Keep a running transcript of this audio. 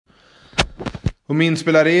Och min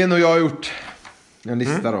spelar in och jag har gjort en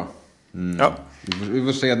lista då. Ja. Vi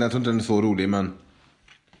får se, jag tror inte den är så rolig, men...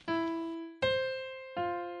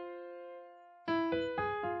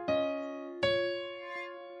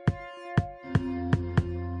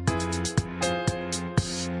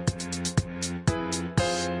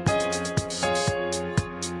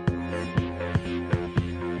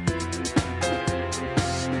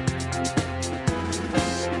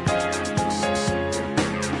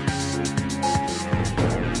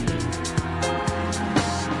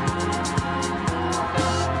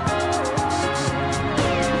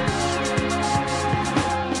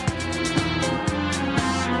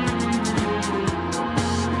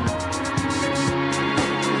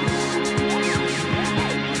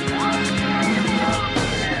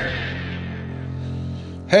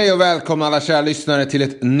 Hej och välkomna alla kära lyssnare till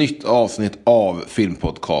ett nytt avsnitt av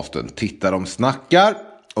filmpodcasten Titta de snackar.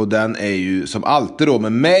 Och den är ju som alltid då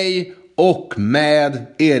med mig och med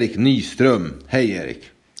Erik Nyström. Hej Erik.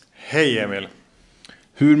 Hej Emil.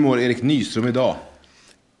 Hur mår Erik Nyström idag?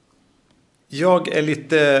 Jag är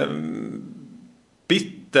lite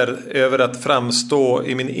bitter över att framstå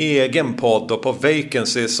i min egen podd och på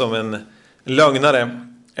Vacancy som en lögnare.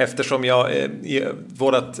 Eftersom jag i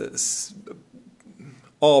vårat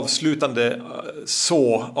avslutande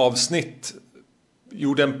avsnitt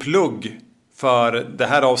gjorde en plugg för det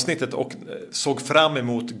här avsnittet och såg fram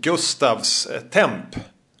emot Gustavs temp.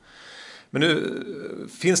 Men nu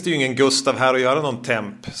finns det ju ingen Gustav här att göra någon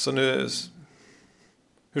temp. Så nu,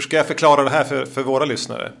 hur ska jag förklara det här för våra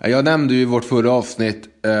lyssnare? Jag nämnde ju i vårt förra avsnitt,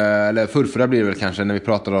 eller förrförra blir det väl kanske, när vi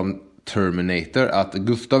pratade om Terminator, att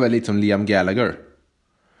Gustav är lite som Liam Gallagher.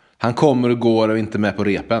 Han kommer och går och inte med på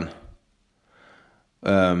repen.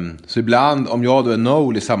 Så ibland, om jag då är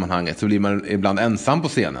Noel i sammanhanget, så blir man ibland ensam på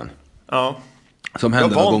scenen. Ja. Som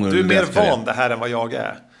händer någon gång. Du är mer van det här än vad jag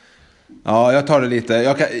är. Ja, jag tar det lite.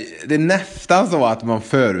 Det är nästan så att man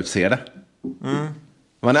förutser det.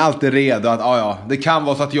 Man är alltid redo att det kan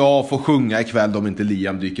vara så att jag får sjunga ikväll om inte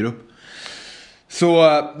Liam dyker upp.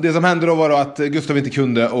 Så det som hände då var då att Gustav inte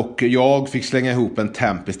kunde och jag fick slänga ihop en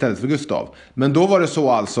temp istället för Gustav. Men då var det så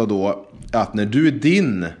alltså då att när du är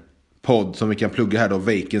din podd som vi kan plugga här då,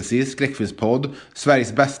 Vacancy, skräckfilmspodd,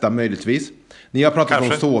 Sveriges bästa möjligtvis. Ni har pratat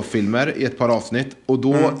om såfilmer i ett par avsnitt och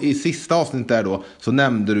då i sista avsnittet där då så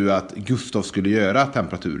nämnde du att Gustav skulle göra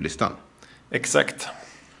temperaturlistan. Exakt.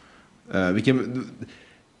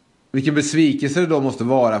 Vilken besvikelse det då måste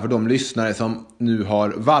vara för de lyssnare som nu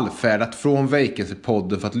har vallfärdat från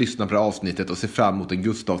Vacancy-podden för att lyssna på det avsnittet och se fram emot en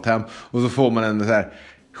Gustav-temp och så får man en så här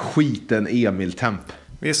skiten Emil-temp.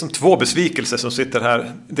 Vi är som två besvikelser som sitter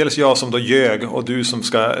här. Dels jag som då ljög och du som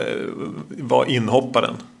ska vara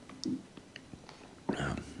inhopparen.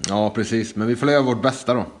 Ja, precis. Men vi får göra vårt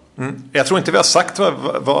bästa då. Jag tror inte vi har sagt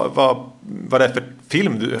vad det är för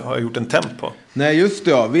film du har gjort en temp på. Nej, just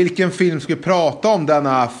det. Ja. Vilken film ska vi prata om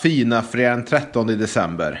denna fina fredag 13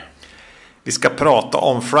 december? Vi ska prata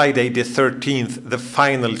om Friday the 13th, the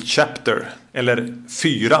final chapter. Eller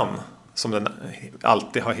 4:an. Som den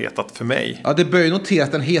alltid har hetat för mig. Ja, det bör ju noteras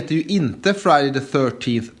att den heter ju inte Friday the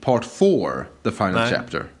 13th Part 4, The Final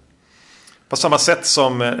Chapter. På samma sätt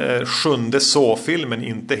som sjunde Saw-filmen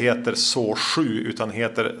inte heter Saw 7 utan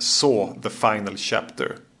heter Saw the Final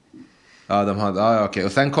Chapter. Ja, okej.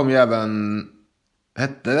 Och sen kom ju även...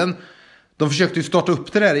 Hette den... De försökte ju starta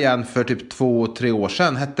upp det där igen för typ 2-3 år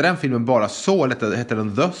sedan. Hette den filmen bara Saw eller hette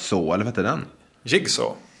den The Saw? Eller vad hette den?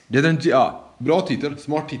 Jigsaw. Ja, bra titel.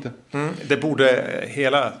 Smart titel. Det borde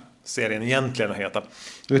hela serien egentligen heta.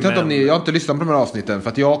 Jag vet inte om jag har inte lyssnat på de här avsnitten för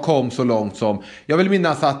att jag kom så långt som... Jag vill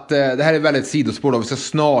minnas att det här är väldigt sidospår då. Vi ska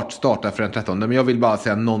snart starta för den 13. Men jag vill bara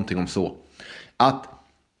säga någonting om så. Att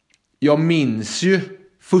jag minns ju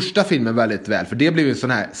första filmen väldigt väl. För det blev en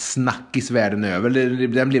sån här snackis världen över.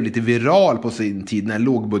 Den blev lite viral på sin tid. Den här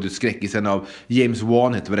lågbudgetskräckisen av James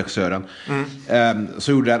Wan heter regissören.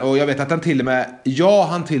 Så gjorde den. Och jag vet att den till och med... Jag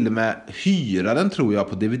hann till och med hyra den tror jag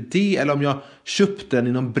på DVD. Eller om jag köpte den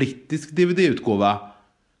i någon brittisk DVD-utgåva.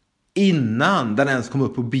 Innan den ens kom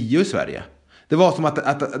upp på bio i Sverige. Det var som att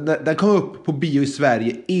den kom upp på bio i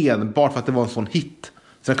Sverige enbart för att det var en sån hit.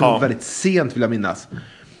 Så den kom upp väldigt sent vill jag minnas.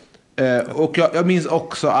 Och jag minns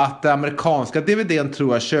också att den amerikanska DVDn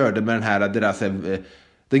tror jag körde med den här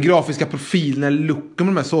den grafiska profilen eller looken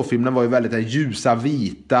med de här såfilmerna var ju väldigt ljusa,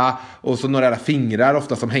 vita och så några fingrar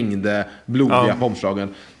ofta som hängde blodiga på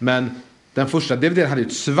omslagen. Men den första DVDn hade ju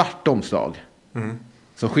ett svart omslag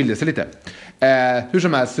som skilde sig lite. Hur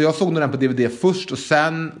som helst, så jag såg den på DVD först och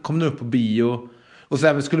sen kom den upp på bio. Och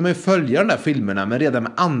sen skulle man ju följa de där filmerna, men redan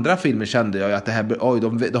med andra filmer kände jag att det här,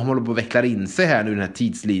 de håller på att veckla in sig här nu i den här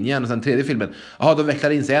tidslinjen. Och sen tredje filmen, de vecklar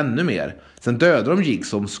in sig ännu mer. Sen dödade de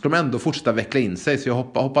Jigsaw, så skulle de ändå fortsätta veckla in sig, så jag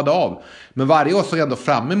hoppade av. Men varje år såg jag ändå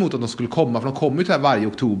fram emot att de skulle komma, för de kommer ju till här varje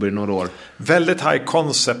oktober i några år. Väldigt high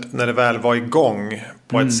concept när det väl var igång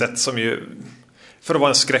på ett sätt som ju, för att vara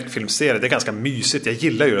en skräckfilmserie, det är ganska mysigt, jag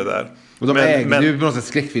gillar ju det där. Och de ägde ju på något sätt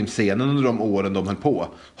skräckfilmscenen under de åren de höll på.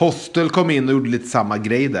 Hostel kom in och gjorde lite samma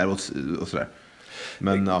grej där och sådär.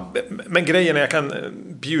 Men grejen är, jag kan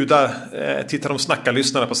bjuda titta de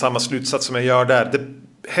snackar-lyssnarna på samma slutsats som jag gör där. Det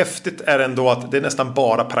häftigt är ändå att det är nästan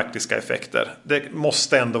bara praktiska effekter. Det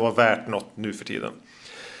måste ändå vara värt något nu för tiden.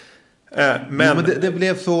 Men det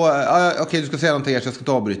blev så... Okej, du ska säga någonting här så jag ska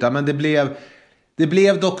inte avbryta. Men det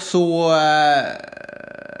blev dock så...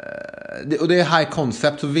 och det är high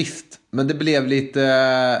concept, så visst. Men det blev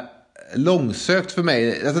lite långsökt för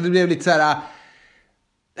mig. Alltså det blev lite så här...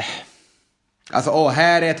 Alltså,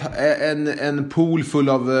 här är en pool full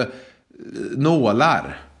av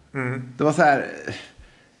nålar. Det var så här...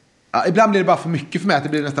 ibland blir det bara för mycket för mig, att det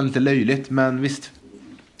blir nästan lite löjligt. Men visst.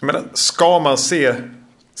 Men ska man se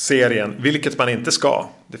serien, vilket man inte ska.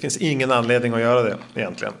 Det finns ingen anledning att göra det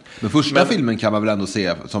egentligen. Men första filmen kan man väl ändå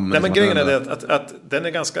se som... Nej, men grejen är det att den är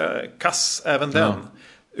ganska kass, även den.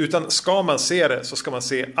 Utan ska man se det så ska man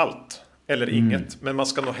se allt. Eller inget. Men man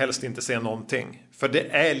ska nog helst inte se någonting. För det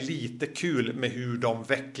är lite kul med hur de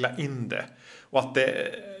vecklar in det. Och att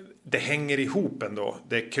det hänger ihop ändå.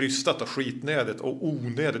 Det är krystat och skitnödigt och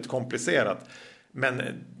onödigt komplicerat. Men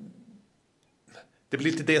det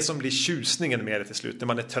blir lite det som blir tjusningen med det till slut. När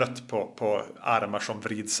man är trött på armar som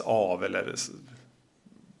vrids av eller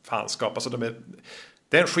fanskap. Alltså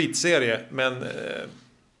det är en skitserie, men...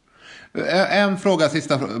 En fråga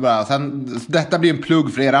sista bara. Sen, detta blir en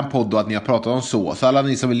plugg för eran podd och att ni har pratat om så alla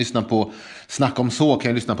ni som vill lyssna på snack om så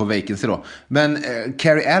kan ju lyssna på Vacancy då. Men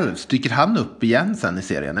Cary Elves, dyker han upp igen sen i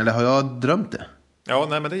serien, eller har jag drömt det? Ja,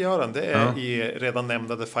 nej, men det gör han. Det är i redan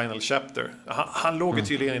nämnda The Final Chapter. Han låg ju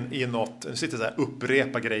tydligen i något, nu sitter så här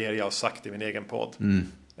upprepa grejer jag har sagt i min egen podd.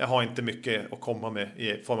 Jag har inte mycket att komma med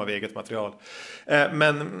i form av eget material.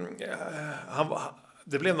 Men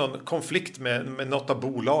det blev någon konflikt med något av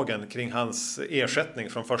bolagen kring hans ersättning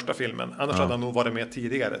från första filmen. Annars hade han nog varit med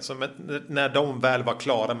tidigare. Så när de väl var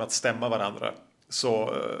klara med att stämma varandra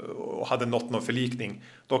och hade nått förlikning,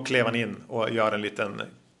 då klev han in och gör en liten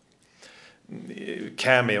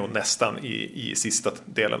cameo nästan i sista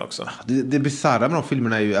delen också. Det bizarra med de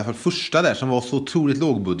filmerna är ju i alla fall första där som var så otroligt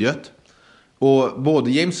lågbudget. Och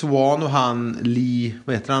både James Wan och han Lee,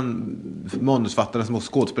 vad heter han, manusfattaren som var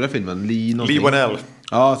skådespelare i filmen, Lee Whannell.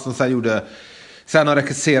 Ja, som sen har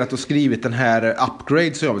regisserat och skrivit den här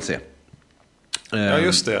Upgrade som jag vill se. Ja,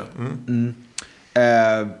 just det.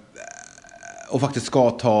 Och faktiskt ska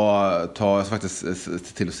ta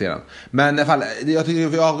faktiskt till att se den. Men i alla fall, jag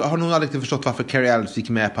har nog aldrig förstått varför Cary Elves gick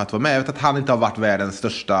med på att vara med. Jag vet att han inte har varit världens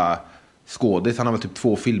största skådis. Han har väl typ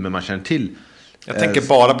 2 filmer man känner till. Jag tänker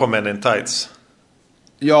bara på Men in Tights.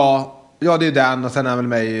 Ja, det är den. Och sen är han väl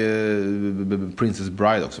med i Princess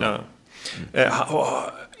Bride också.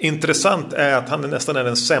 Ja. Intressant är att han nästan är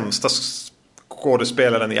den sämsta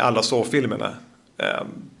skådespelaren i alla så-filmerna.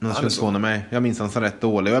 Jag skulle förvåna mig. Jag minns han så rätt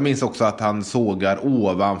dålig. Jag minns också att han sågar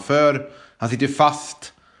ovanför. Han sitter ju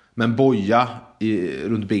fast med en boja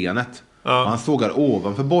runt benet. Ja. Och han sågar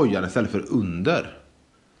ovanför bojan istället för under.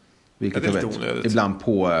 Vilket jag vet onödigt. Ibland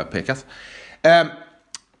påpekas.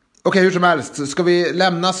 Okej, hur som helst. Ska vi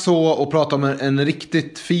lämna så och prata om en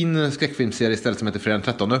riktigt fin skräckfilmserie istället som heter Fredag den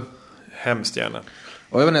 13? Hemskt gärna.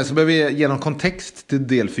 Och jag vet inte, så behöver vi ge någon kontext till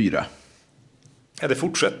del 4. Ja, det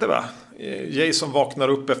fortsätter va? Jason vaknar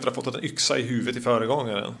upp efter att ha fått en yxa i huvudet i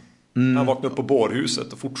föregångaren. Han vaknar upp på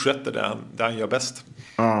bårhuset och fortsätter det han gör bäst.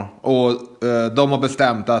 Ja, och de har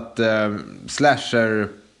bestämt att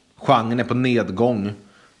slasher-genren är på nedgång.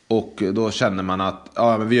 Och då känner man att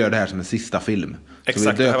men vi gör det här som en sista film.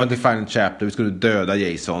 Exakt. Så vi döper till Final Chapter, vi skulle döda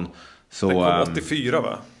Jason. Så, den kom 84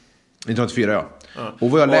 va? 1984 ja.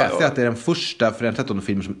 Och vad jag läste är att det är den första Fredag den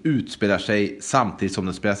 13-filmen som utspelar sig samtidigt som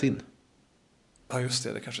den spelas in. Ja just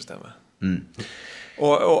det kanske stämmer.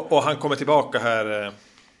 Och han kommer tillbaka här,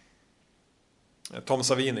 Tom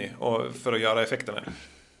Savini, för att göra effekterna.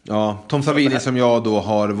 Ja, Tom Savini som jag då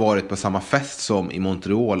har varit på samma fest som i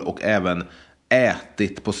Montreal och även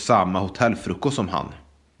ätit på samma hotellfrukost som han.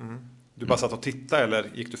 Du bara satt och tittade eller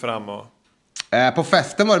gick du fram och... På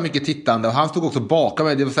festen var det mycket tittande och han stod också bakom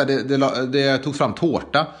mig. Det togs fram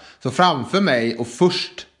tårta. Så framför mig och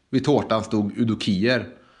först vid tårtan stod udokier.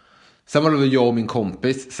 Sen var det jag och min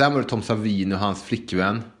kompis. Sen var det Tom Savini och hans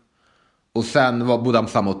flickvän. Och sen bodde han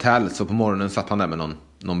på samma hotell, så på morgonen satt han där med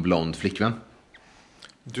någon blond flickvän.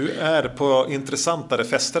 Du är på intressantare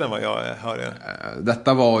fester än vad jag är, hör jag.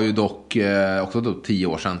 Detta var ju dock också då 10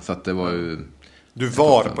 år sedan, så att det var ju... Du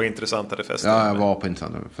var på intressantare fester? Ja, jag var på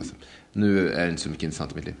intressantare fester. Nu är det inte så mycket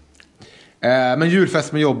intressant i mitt liv. Men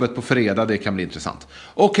julfest med jobbet på fredag, det kan bli intressant.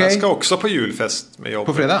 Okay. Jag ska också på julfest med jobbet.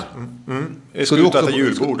 På fredag? Jag ska ut och äta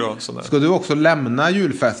julbord och sådär. Ska du också lämna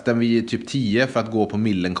julfesten vid typ 10 för att gå på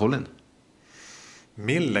Millencolin?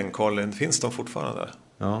 Millencolin, finns de fortfarande?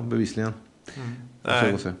 Ja, bevisligen.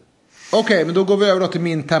 Nej. Okej, men då går vi över då till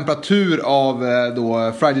min temperatur av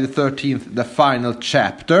då Friday the 13th, the final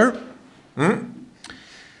chapter.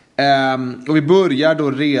 Och vi börjar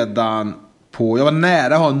då redan på... Jag var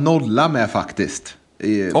nära att ha en nolla med faktiskt.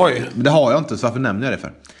 Oj. Men det har jag inte, så varför nämner jag det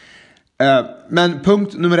för? Men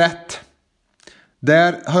punkt nummer 1.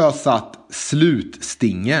 Där har jag satt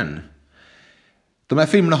slutstingern. De här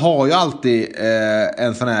filmerna har ju alltid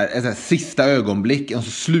en sån här sista ögonblick, en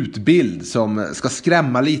sån slutbild som ska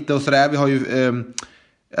skrämma lite och sådär. Vi har ju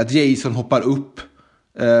att Jason hoppar upp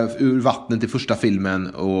ur vattnet i första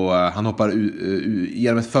filmen och han hoppar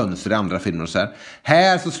genom ett fönster i andra filmer och så här.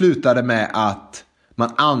 Här så slutar det med att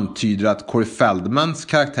man antyder att Corey Feldmans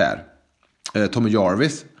karaktär, Tommy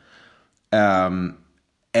Jarvis,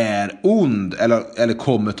 är ond eller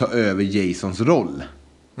kommer ta över Jasons roll.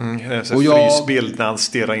 Och frysbild när han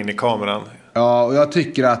stirrar in i kameran. Ja, och jag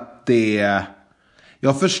tycker att det...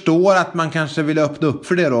 Jag förstår att man kanske vill öppna upp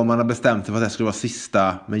för det då, om man har bestämt sig för att det skulle vara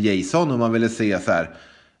sista med Jason, och man ville se så här,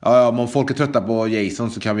 ja, om folk är trötta på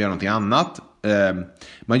Jason så kan vi göra någonting annat.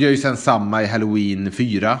 Man gör ju sen samma i Halloween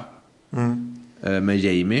 4 med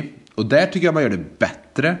Jamie, och där tycker jag man gör det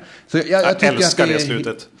bättre. Så jag tycker älskar att det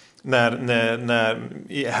slutet när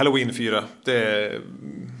i Halloween 4 det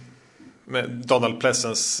med Donald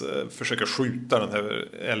Pleasence försöker skjuta den här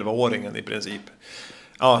 11-åringen i princip.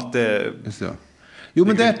 Ja, det... Just det. Jo,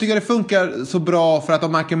 men det tycker jag det funkar så bra, för att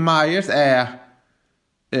om Michael Myers är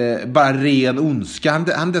bara ren ondska, han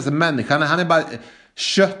är inte så människan, han är bara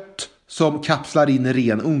kött som kapslar in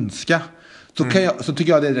ren ondska. Så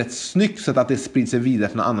tycker jag det är rätt snyggt så att det sprids sig vidare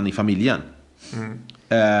från någon annan i familjen.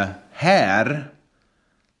 Här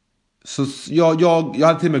så jag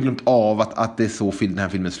hade till och med glömt av att det är så den här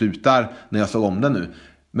filmen slutar när jag såg om den nu.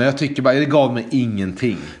 Men jag tycker bara, det gav mig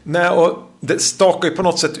ingenting. Nej, och det stakar ju på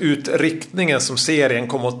något sätt ut riktningen som serien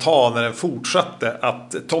kommer att ta när den fortsatte.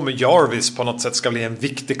 Att Tommy Jarvis på något sätt ska bli en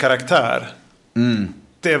viktig karaktär.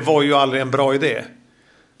 Det var ju aldrig en bra idé.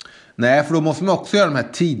 Nej, för då måste man också göra de här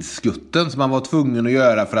tidsskutten som man var tvungen att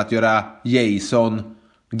göra för att göra Jason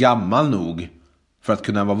gammal nog för att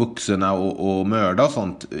kunna vara vuxna och mörda och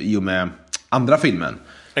sånt i och med andra filmen.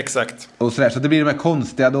 Exakt. Och så det blir de här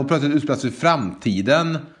konstiga, då plötsligt utspelas i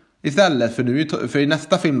framtiden istället, för i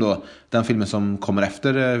nästa film då, den filmen som kommer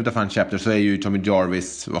efter The Final Chapter, så är ju Tommy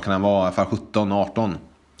Jarvis, vad kan han vara, i alla fall 17, 18.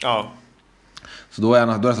 Ja. Så då är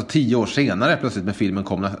det alltså 10 år senare plötsligt, med filmen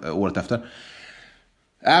kommer året efter.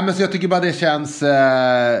 Men så jag tycker bara det känns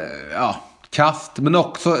kast, men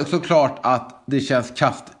också såklart att det känns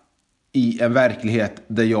kast i en verklighet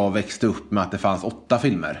där jag växte upp med att det fanns 8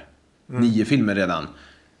 filmer. 9 filmer redan.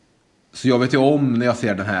 Så jag vet ju om när jag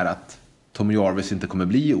ser den här att Tommy Jarvis inte kommer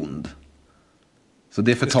bli ond. Så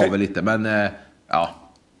det förtar väl lite, men ja.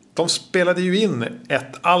 De spelade ju in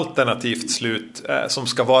ett alternativt slut som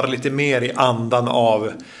ska vara lite mer i andan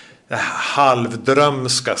av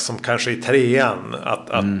halvdrömska som kanske i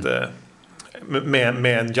 3:an.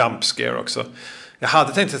 Med en jump scare också. Jag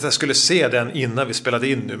hade tänkt att jag skulle se den innan vi spelade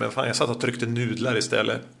in nu, men fan, jag satt och tryckte nudlar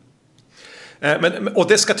istället. Och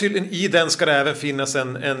det ska tydligen, i den ska det även finnas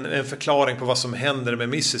en förklaring på vad som händer med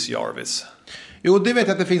Mrs. Jarvis. Jo, det vet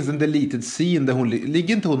jag att det finns en deleted scene där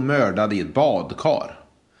ligger inte hon mördad i ett badkar.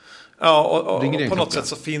 Ja, och på något sätt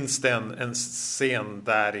så finns det en scen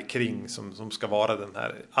där i kring som ska vara den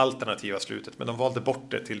här alternativa slutet. Men de valde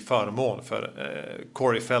bort det till förmån för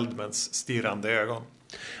Corey Feldmans stirrande ögon.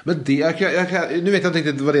 Men det, nu vet jag inte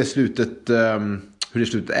riktigt vad det slutet, hur det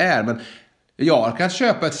slutet är, men jag kan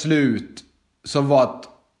köpa ett slut som var att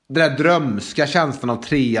den där drömska känslan av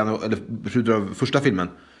 3:an eller slutet av första filmen.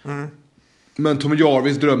 Men Tommy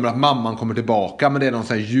Jarvis drömmer att mamman kommer tillbaka, men det är någon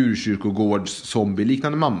sån här djurkyrkogårds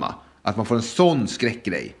zombie-liknande mamma. Att man får en sån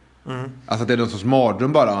skräckgrej. Alltså att det är någon sorts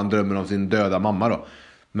mardröm bara, han drömmer om sin döda mamma då.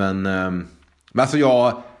 Men alltså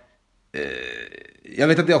jag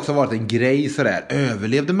vet att det också har varit en grej sådär.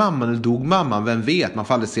 Överlevde mamman eller dog mamman? Vem vet? Man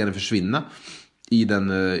får aldrig se henne försvinna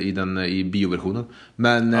i bioversionen.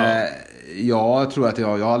 Men jag tror att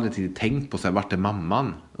jag har aldrig tänkt på så här, vart är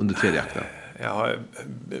mamman under 3:e akten? Jag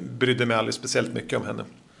brydde mig aldrig speciellt mycket om henne.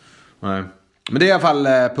 Nej. Men det är i alla fall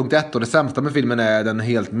punkt 1. Och det sämsta med filmen är den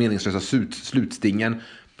helt meningslösa slutstingen.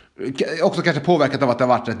 Också kanske påverkat av att det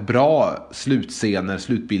har varit rätt bra slutscener,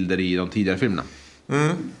 slutbilder i de tidigare filmerna.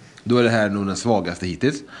 Då är det här nog den svagaste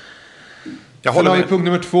hittills. Jag håller med. Punkt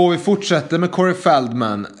nummer 2. Vi fortsätter med Corey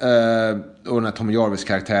Feldman och den här Tom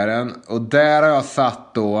Jarvis-karaktären. Och där har jag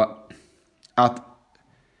satt då att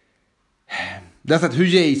det är så att hur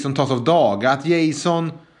Jason tas av daga. Att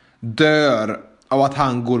Jason dör av att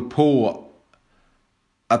han går på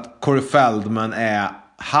att Corey Feldman är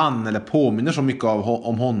han, eller påminner så mycket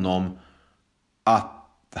om honom att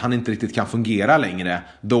han inte riktigt kan fungera längre.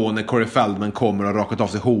 Då när Corey Feldman kommer och har rakat av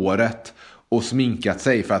sig håret och sminkat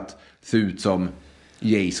sig för att se ut som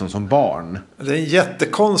Jason som barn. Det är en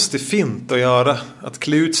jättekonstig fint att göra. Att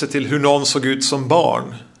klä ut sig till hur någon såg ut som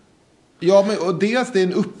barn. Ja, men och dels det är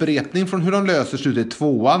en upprepning från hur de löser slutet i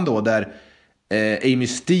 2:an då, där Amy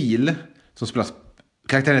Steele, som spelas,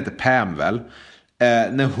 karaktären heter Pam väl,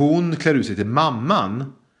 när hon klär ut sig till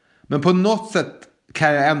mamman. Men på något sätt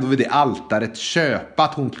kan jag ändå vid det altaret köpa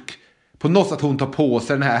att hon på något sätt hon tar på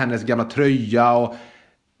sig den här hennes gamla tröja och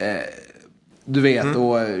du vet,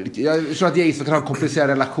 och jag tror att Jason kan ha en komplicerad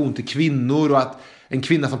relation till kvinnor och att en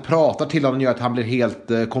kvinna som pratar till honom gör att han blir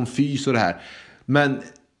helt konfys och det här. Men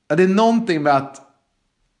det är någonting med att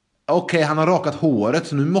okej, han har rakat håret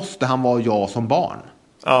så nu måste han vara jag som barn.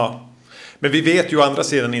 Ja. Men vi vet ju å andra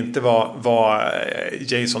sidan inte vad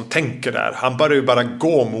Jason tänker där. Han börjar ju bara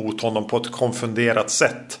gå mot honom på ett konfunderat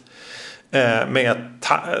sätt.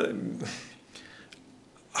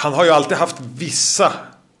 Han har ju alltid haft vissa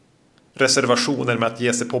reservationer med att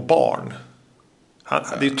ge sig på barn.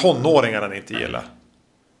 Det är ju tonåringar han inte gillar.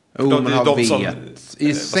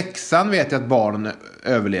 I 6:an vet jag att barnen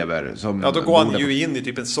överlever. Ja, då går han ju in i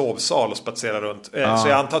typ en sovsal och spatserar runt. Så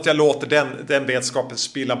jag antar att jag låter den vetskapen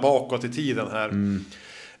spilla bakåt i tiden här.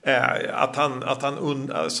 Att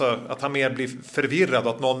han mer blir förvirrad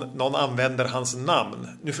och att någon använder hans namn.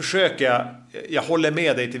 Nu försöker jag håller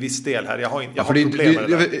med dig till viss del här. Jag har problem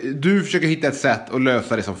med det. Du försöker hitta ett sätt att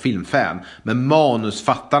lösa det som filmfan. Men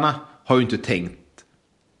manusfattarna har ju inte tänkt.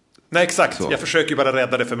 Nej, exakt. Så. Jag försöker ju bara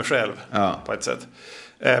rädda det för mig själv på ett sätt.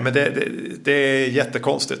 Men det är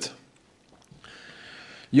jättekonstigt.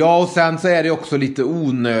 Ja, och sen så är det också lite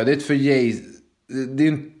onödigt för det är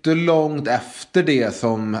inte långt efter det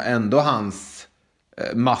som ändå hans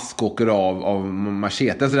mask åker av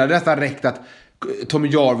macheten. Så det är nästan räckt att Tommy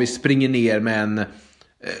Jarvis springer ner med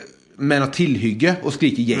något tillhygge och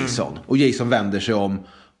skriker Jason. Och Jason vänder sig om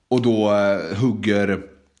och då hugger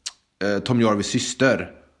Tom Jarvis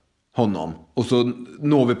syster honom. Och så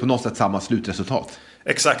når vi på något sätt samma slutresultat.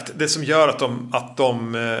 Exakt. Det som gör att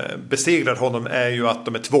de besegrar honom är ju att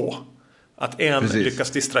de är två. Att en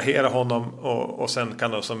lyckas distrahera honom och sen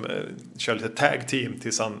kan de köra lite tag team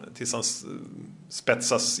tills han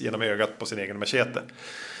spetsas genom ögat på sin egen machete.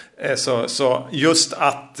 Så just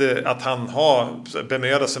att han har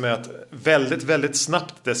bemödat sig med att väldigt, väldigt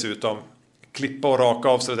snabbt dessutom klippa och raka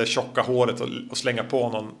av sig det där tjocka håret och slänga på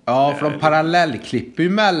honom. Ja, för de parallellklipper ju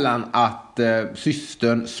mellan att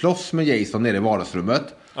systern slåss med Jason nere i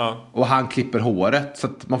vardagsrummet och han klipper håret. Så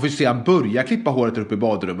att man får ju se han börja klippa håret uppe i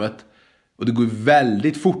badrummet. Och det går ju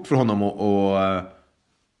väldigt fort för honom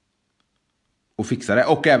att fixa det.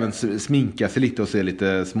 Och även sminka sig lite och se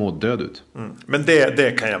lite smådöd ut. Men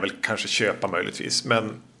det kan jag väl kanske köpa möjligtvis.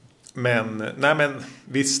 Men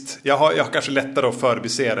visst, jag har kanske lättare att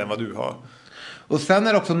förbise det än vad du har. Och sen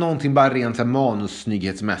är det också någonting bara rent så här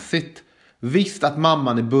manussnygghetsmässigt. Visst att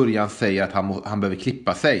mamman i början säger att han behöver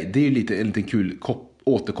klippa sig. Det är ju en liten kul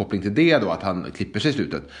återkoppling till det då, att han klipper sig i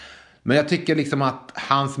slutet. Men jag tycker liksom att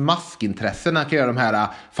hans maskintressen kan göra de här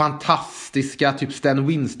fantastiska typ Stan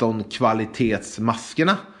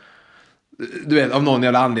Winston-kvalitetsmaskerna. Du vet, av någon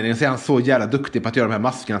jävla anledning så är han så jävla duktig på att göra de här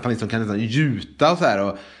maskerna att han liksom kan nästan gjuta och så här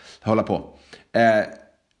och hålla på.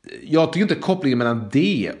 Jag tycker inte kopplingen mellan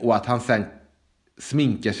det och att han sen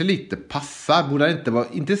sminkar sig lite passar. Borde han inte vara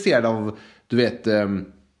intresserad av, du vet,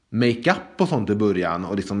 make-up och sånt i början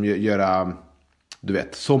och liksom göra, du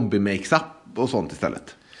vet, zombie-make-up och sånt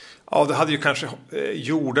istället? Ja, det hade ju kanske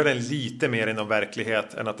gjort den lite mer inom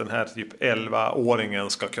verklighet än att den här typ 11-åringen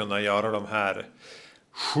ska kunna göra de här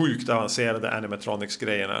sjukt avancerade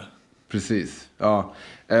animatronics-grejerna. Precis, ja.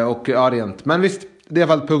 Och ja, rent. Men visst, det är i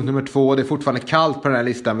alla fall punkt nummer 2. Det är fortfarande kallt på den här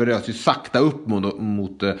listan. Vi rör oss ju sakta upp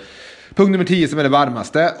mot punkt nummer 10 som är det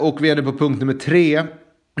varmaste. Och vi är nu på punkt nummer 3.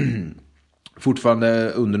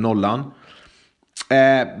 Fortfarande under nollan.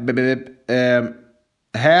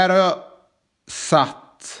 Här har jag satt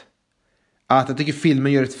att jag tycker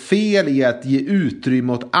filmen gör ett fel i att ge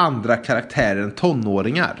utrymme åt andra karaktärer än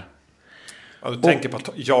tonåringar. Ja, du tänker på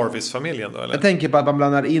Jarvis-familjen då, eller? Jag tänker på att man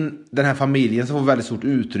blandar in den här familjen som får väldigt stort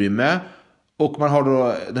utrymme. Och man har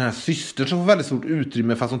då den här systern som får väldigt stort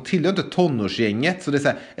utrymme fast hon tillhör inte tonårsgänget. Så det är så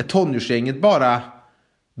här, är tonårsgänget bara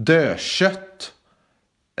dödkött?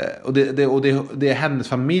 Och det är hennes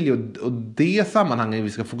familj och det sammanhanget vi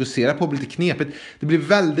ska fokusera på blir lite knepigt. Det blir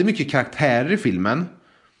väldigt mycket karaktärer i filmen.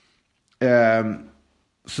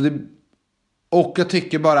 Och jag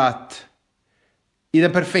tycker bara att i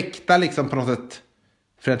den perfekta liksom på något sätt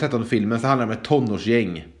för den 13:e filmen så handlar det om ett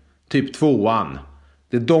tonårsgäng. Typ 2:an.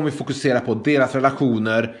 Det är de vi fokuserar på, deras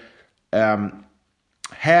relationer.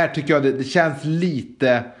 Här tycker jag det känns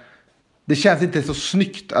lite... Det känns inte så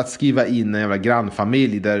snyggt att skriva in en jävla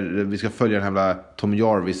grannfamilj där vi ska följa den här jävla Tom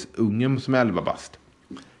Jarvis-ungen som är 11 bast.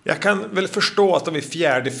 Jag kan väl förstå att de i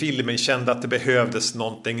 4:e filmen kände att det behövdes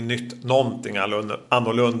någonting nytt, någonting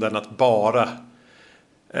annorlunda än att bara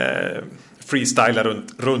freestyla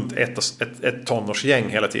runt ett tonårsgäng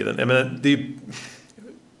hela tiden. Jag menar, det är ju...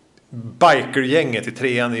 Bikergänget i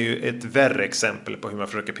 3:an är ju ett värre exempel på hur man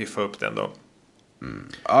försöker piffa upp den då.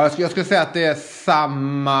 Ja, jag skulle säga att det är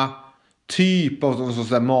samma typ av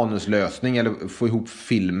så manuslösning eller få ihop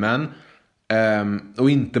filmen och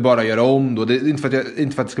inte bara göra om då. Det är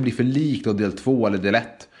inte för att det ska bli för likt då, del 2 eller del 1.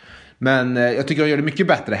 Men jag tycker de gör det mycket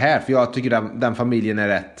bättre här för jag tycker den familjen är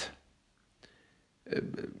rätt.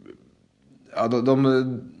 Ja,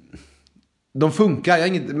 de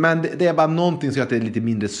funkar, men det är bara någonting som gör att det är lite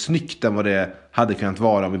mindre snyggt än vad det hade kunnat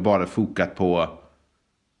vara om vi bara fokat på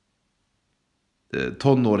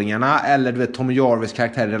tonåringarna eller du vet Tom Jarvis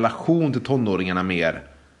karaktär i relation till tonåringarna mer.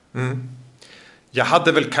 Jag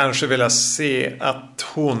hade väl kanske velat se att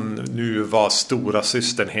hon nu var stora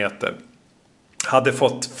systern heter. Hade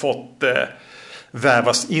fått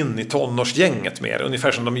vävas in i tonårsgänget mer.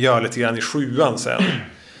 Ungefär som de gör lite grann i 7:an sen.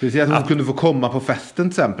 Precis, att hon kunde få komma på festen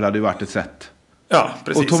till exempel hade ju varit ett sätt. Ja,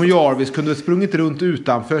 precis. Och Tom Jarvis kunde sprungit runt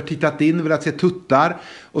utanför, tittat in, velat se tuttar.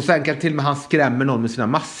 Och sen kan till och med han skrämmer någon med sina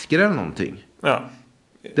masker eller någonting. Ja.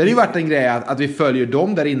 Det har ju varit en grej att vi följer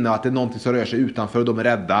dem där inne, att det är någonting som rör sig utanför och de är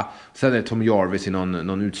rädda. Sen är det Tom Jarvis i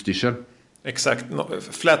någon utstyrsel. Exakt,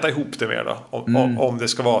 fläta ihop det mer då. Om det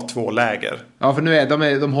ska vara 2 läger. Ja, för nu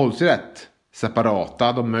de hålls ju rätt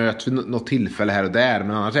separata. De möts vid något tillfälle här och där.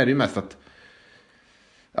 Men annars är det ju mest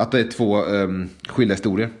att det är 2 skilda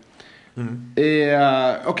historier.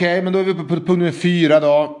 Okej, men då är vi på punkt nummer 4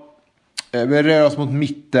 då. Vi rör oss mot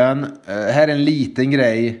mitten. Här är en liten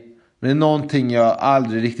grej. Men det är någonting jag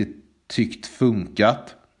aldrig riktigt tyckt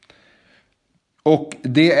funkat. Och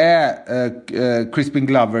det är Crispin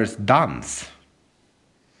Glovers dans.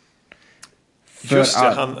 Just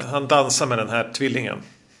det, han dansar med den här tvillingen.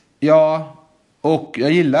 Ja, och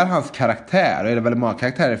jag gillar hans karaktär. Det är väldigt många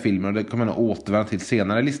karaktärer i filmen och det kommer jag nog återvända till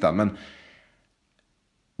senare i listan. Men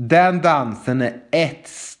den dansen är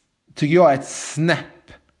tycker jag är ett snäpp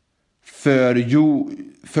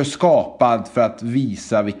för skapad för att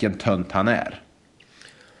visa vilken tönt han är.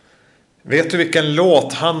 Vet du vilken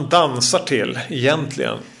låt han dansar till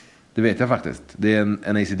egentligen? Det vet jag faktiskt. Det är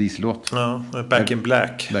en AC/DC-låt. Ja, Back in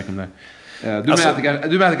Black. Back in Black.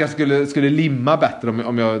 Du menar att jag skulle limma bättre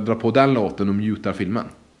om jag drar på den låten och mutar filmen?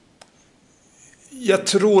 Jag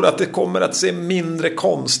tror att det kommer att se mindre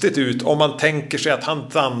konstigt ut om man tänker sig att han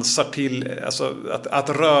dansar till, alltså att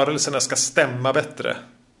rörelserna ska stämma bättre.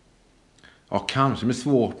 Ja, kanske med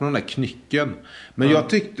svårt med den där knycken. Men jag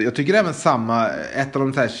tycker även ett av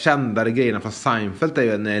de så här kändare grejerna från Seinfeld är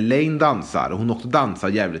ju när Elaine dansar. Och hon också dansar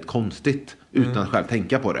jävligt konstigt utan att själv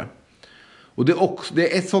tänka på det. Och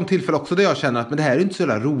det är ett sånt tillfälle också där jag känner att men det här är inte så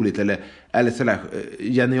jävla roligt eller så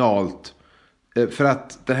genialt. För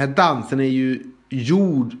att den här dansen är ju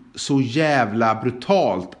gjord så jävla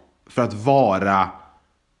brutalt för att vara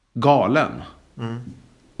galen.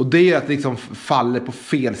 Och det är att det liksom faller på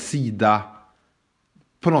fel sida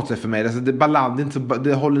på något sätt för mig. Alltså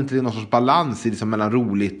det håller inte någon sorts balans i liksom mellan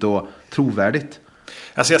roligt och trovärdigt.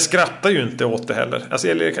 Alltså jag skrattar ju inte åt det heller. Alltså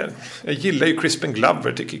jag gillar ju Crispin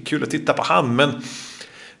Glover. Tycker det är kul att titta på han.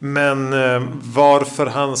 Men varför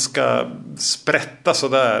han ska sprätta så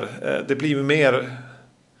där, det blir ju mer...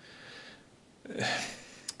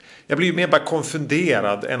 Jag blir ju mer bara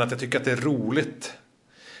konfunderad än att jag tycker att det är roligt.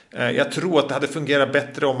 Jag tror att det hade fungerat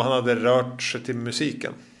bättre om han hade rört sig till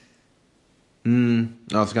musiken.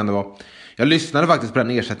 Ja, så kan det vara. Jag lyssnade faktiskt på den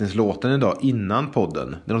ersättningslåten idag innan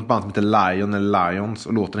podden. Det är något band som heter Lion eller Lions.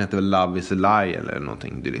 Och låten heter väl Love is a Lie eller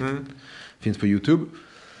någonting dylikt. Finns på YouTube.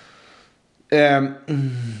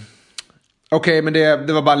 Okej, men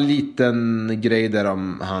det var bara en liten grej där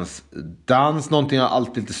om hans dans. Någonting jag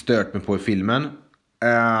alltid lite stört mig på i filmen.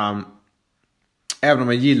 Även om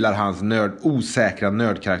jag gillar hans osäkra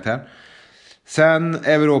nördkaraktär. Sen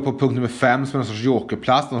är vi då på punkt nummer 5 som är någon sorts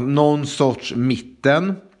jokerplats. Någon sorts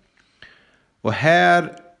mitten. Och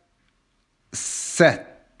här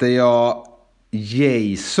sätter jag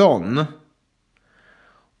Jason.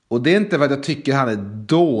 Och det är inte för att jag tycker han är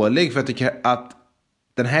dålig. För jag tycker att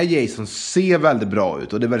den här Jason ser väldigt bra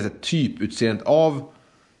ut. Och det är väldigt typutseendet av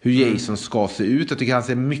hur Jason ska se ut. Jag tycker han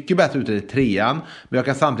ser mycket bättre ut än i 3:an. Men jag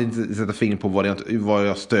kan samtidigt inte sätta fingret på vad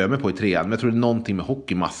jag stör mig på i 3:an. Men jag tror det är någonting med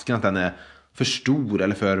hockeymasken. Att den är för stor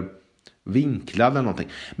eller för vinklad eller någonting.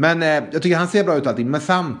 Men jag tycker han ser bra ut allting. Men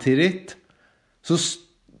samtidigt så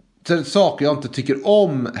är det saker jag inte tycker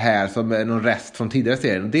om här som är någon rest från tidigare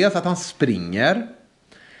serien. Dels att han springer.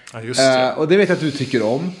 Ja, just det. Och det vet jag att du tycker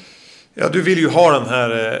om. Ja, du vill ju ha den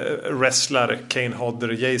här wrestler Kane Hodder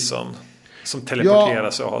Jason som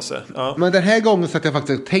teleporterar sig och har sig. Ja. Men den här gången så att jag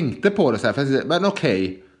faktiskt tänkte på det så här. Men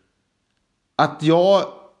okej. Att jag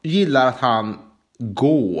gillar att han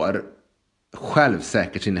går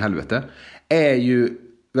självsäkert in i helvete är ju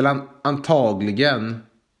väl antagligen,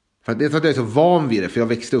 för att det är så att jag är så van vid det, för jag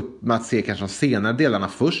växte upp med att se kanske de senare delarna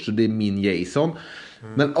först, och det är min Jason.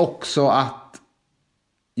 Men också att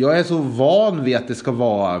jag är så van vid att det ska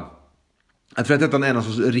vara att för att detta är någon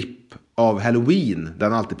sorts ripp av Halloween där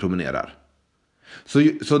han alltid promenerar.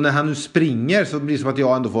 Så när han nu springer så blir det som att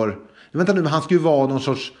jag ändå får, vänta nu, men han ska ju vara någon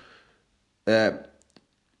sorts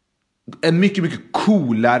en mycket, mycket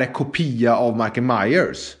coolare kopia av Michael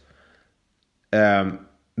Myers.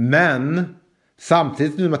 Men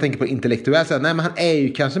samtidigt nu när man tänker på intellektuellt så nej, men han är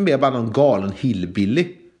ju kanske mer bara någon galen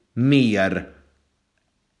hillbilly mer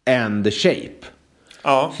än The Shape.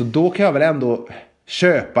 Ja. Så då kan jag väl ändå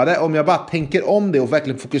köpa det om jag bara tänker om det och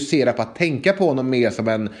verkligen fokuserar på att tänka på honom mer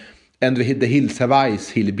som en The Hills Have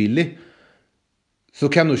Eyes hillbilly. Så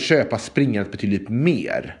kan jag nog köpa springandet betydligt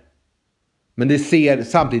mer. Men det ser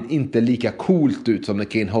samtidigt inte lika coolt ut som när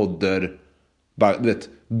Kane Hodder bara, du vet,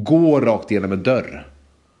 går rakt igenom en dörr.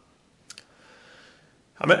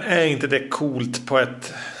 Ja, men är inte det coolt på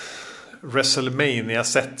ett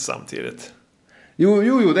WrestleMania-sätt samtidigt?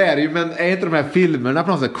 Jo, det är det ju. Men är inte de här filmerna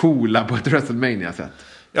på något sätt coola på ett WrestleMania-sätt?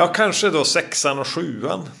 Ja, kanske då 6:an och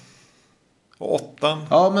 7:an. Och 8:an.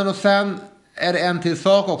 Ja, men och sen är det en till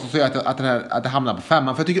sak också så att det hamnar på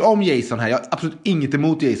 5:an. För jag tycker om Jason här. Jag har absolut inget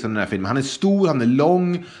emot Jason i den här filmen. Han är stor, han är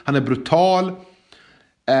lång, han är brutal.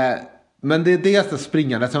 Men det är det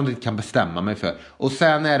springande som jag inte kan bestämma mig för. Och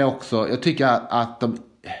sen är det också, jag tycker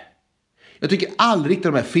aldrig att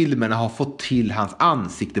de här filmerna har fått till hans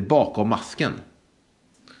ansikte bakom masken.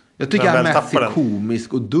 Jag tycker han mest ser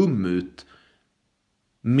komisk och dum ut.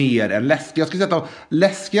 Mer än läskig. Jag skulle säga att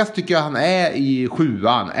läskigast tycker jag han är i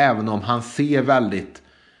 7:an. Även om han ser väldigt,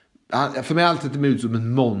 för mig har alltid ut som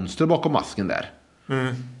en monster bakom masken där.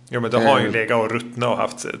 Jo, men då har han ju legat och ruttna och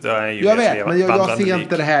haft det är ju. Jag vet, men jag ser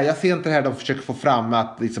inte det här. Jag ser inte det här de försöker få fram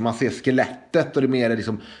att liksom, man ser skelettet och det är mer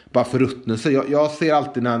liksom, bara förruttnelse. Jag ser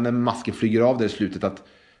alltid när masken flyger av det i slutet att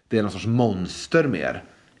det är någon sorts monster mer.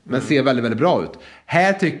 Men ser väldigt, väldigt bra ut.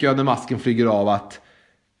 Här tycker jag när masken flyger av att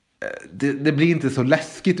det blir inte så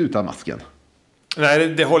läskigt utan masken. Nej,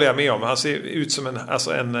 det håller jag med om. Han ser ut som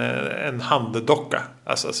en handdocka.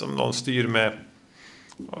 Alltså som någon styr med,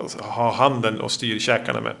 alltså, har handen och styr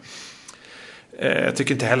käkarna med. Jag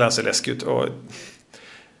tycker inte heller han ser läskig ut. Och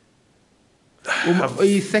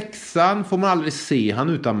i 6:an får man aldrig se han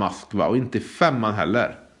utan mask, va? Och inte i 5:an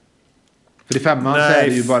heller. För i 5:an så är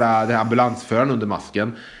det ju bara det här ambulansföraren under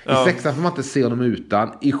masken. I 6:an får man inte se honom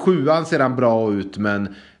utan. I 7:an ser han bra ut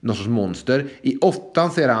men någon sorts monster. I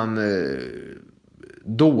 8:an ser han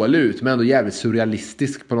dålig ut men ändå jävligt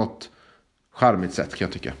surrealistisk på något charmigt sätt kan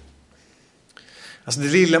jag tycka. Alltså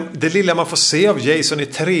det lilla man får se av Jason i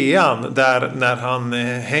 3:an där när han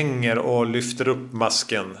hänger och lyfter upp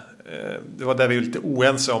masken. Det var där vi var lite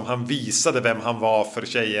oense om han visade vem han var för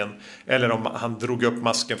tjejen eller om han drog upp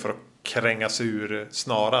masken för att kränga sig ur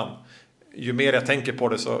snaran. Ju mer jag tänker på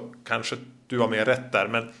det så kanske du har mer rätt där,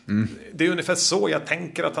 men det är ungefär så jag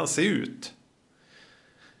tänker att han ser ut.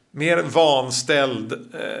 Mer vanställd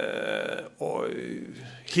och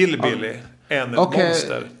hillbilly än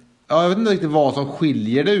monster. Ja, jag vet inte riktigt vad som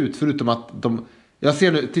skiljer det ut förutom att jag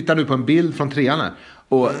tittar nu på en bild från 3:an här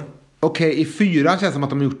och i 4:an känns det som att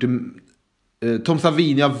de har gjort det. Tom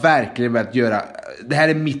Savini har verkligen velat göra, det här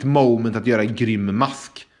är mitt moment att göra en grym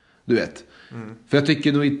mask, du vet. För jag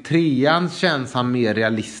tycker nog i 3:an känns han mer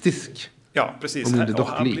realistisk. Ja, precis. Och han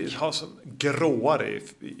har så gråare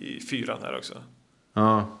i 4:an här också.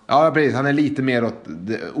 Ja, precis. Han är lite mer åt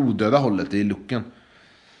det odöda hållet i looken.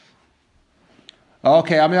 Ja,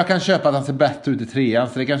 okej. Ja, men jag kan köpa att han ser bättre ut i 3:an.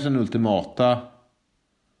 Så det är kanske den ultimata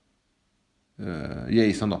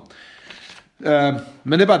Jason då.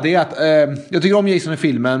 Men det är bara det att jag tycker om Jason i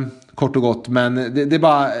filmen, kort och gott. Men det är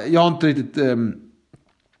bara, jag har inte riktigt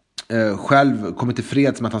själv kommit till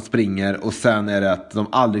freds med att han springer. Och sen är det att de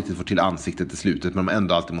aldrig riktigt får till ansiktet i slutet, men de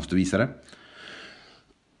ändå alltid måste visa det.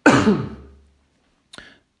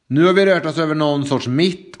 Nu har vi rört oss över någon sorts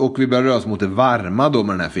mitt, och vi börjar röra oss mot det varma då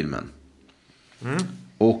med den här filmen.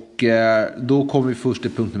 Och då kommer vi först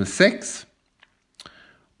till punkt nummer 6.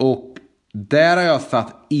 Och där har jag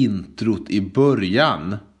satt introt i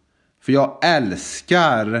början. För jag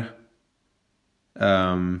älskar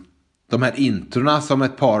de här introna som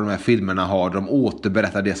ett par av de här filmerna har. De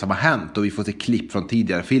återberättar det som har hänt. Och vi får se klipp från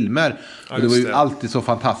tidigare filmer. Ja, och det var ju alltid så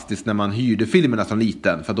fantastiskt när man hyrde filmerna som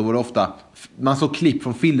liten. För då var det ofta, man såg klipp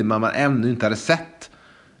från filmer man ännu inte hade sett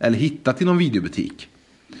eller hittat i någon videobutik.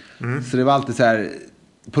 Så det var alltid så här,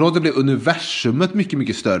 på något sätt blev universumet mycket,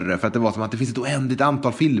 mycket större. För att det var som att det finns ett oändligt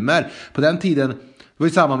antal filmer. På den tiden, det var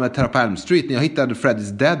ju samma med Terror på Elm Street. När jag hittade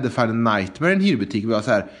Freddy's Dead, The Final Nightmare i en hyrbutik, var jag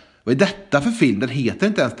så här, vad är detta för film? Den heter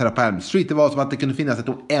inte ens Terror på Elm Street. Det var som att det kunde finnas ett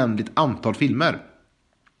oändligt antal filmer.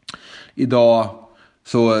 Idag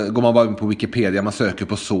så går man bara in på Wikipedia, man söker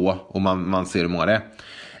på så, och man ser hur många det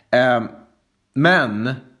är.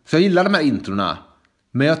 Men, så jag gillar de här introna.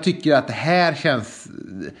 Men jag tycker att det här känns,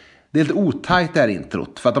 det är lite otajt det här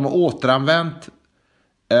introt. För att de har återanvänt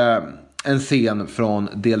en scen från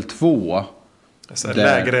del 2.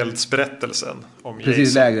 Lägereldsberättelsen om Jason.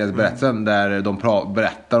 Precis, lägereldsberättelsen där de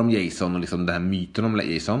berättar om Jason och liksom den här myten om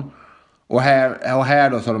Jason. Och här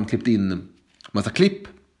då så har de klippt in massa klipp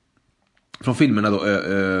från filmerna då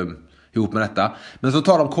ihop med detta. Men så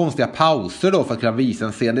tar de konstiga pauser då för att kunna visa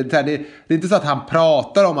en scen. Det är inte så att han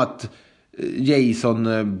pratar om att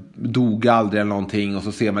Jason dog aldrig eller någonting, och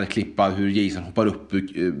så ser man ett klipp av hur Jason hoppar upp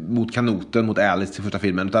mot kanoten mot Alice i första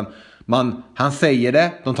filmen, utan han säger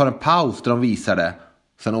det, de tar en paus där de visar det.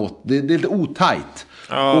 Sen det är lite otajt.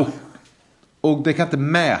 Och det kan inte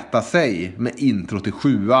mäta sig med intro till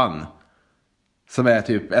 7:an, som är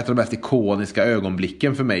typ ett av de mest ikoniska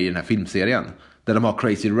ögonblicken för mig i den här filmserien, där de har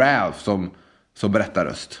Crazy Ralph som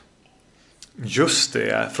berättarröst. Just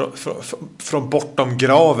det, från bortom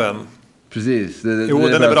graven. Precis. Den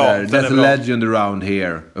är bra. There's a legend around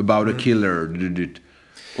here about a killer.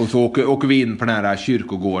 Och så åker vi in på den här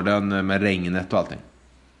kyrkogården med regnet och allting.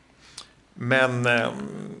 Men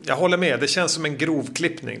jag håller med. Det känns som en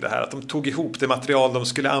grovklippning det här. Att de tog ihop det material de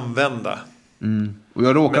skulle använda. Och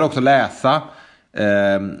jag råkade också läsa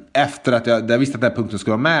efter att jag visste att den här punkten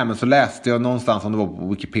skulle vara med. Men så läste jag någonstans, om det var på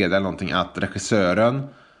Wikipedia eller någonting, att regissören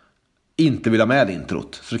inte vill ha med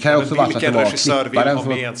introt. Så det kan ju också vara så att det var regissör vill ha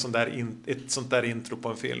med ett sånt där intro på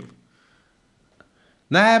en film?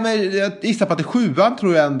 Nej, men jag gissar på att i 7:an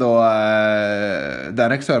tror jag ändå den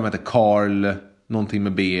regissören heter Carl någonting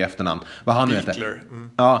med B i efternamn. Vad han heter.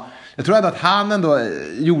 Ja, jag tror ändå att han ändå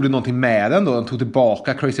gjorde någonting med den då. Han tog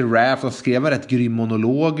tillbaka Crazy Ralph och skrev en rätt grym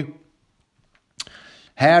monolog.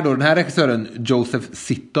 Här då, den här regissören Joseph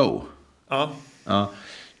Zito. Ja.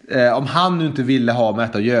 Om han nu inte ville ha med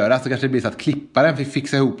detta att göra, så kanske det blir så att klipparen fick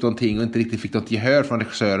fixa ihop någonting och inte riktigt fick något gehör från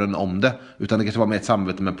regissören om det, utan det kanske var med ett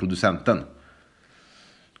samarbete med producenten.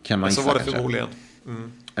 Kan man så var det kanske förmodligen.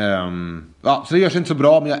 Så det görs inte så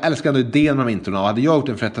bra, men jag älskar ändå idén med de introna. Och hade jag gjort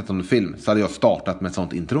en Fredag film så hade jag startat med ett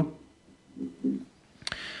sånt intro.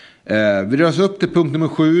 Vi rör oss upp till punkt nummer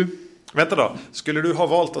 7. Vänta då, skulle du ha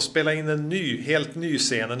valt att spela in en helt ny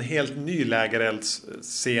scen, en helt ny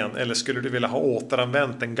lägereldsscen, eller skulle du vilja ha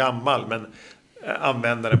återanvänt en gammal men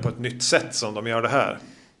använda den på ett nytt sätt som de gör det här?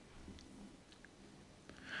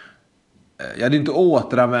 Jag hade inte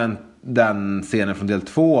återanvänt den scenen från del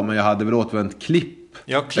 2, men jag hade väl återanvänt klipp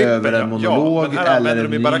över en monolog. Men här använder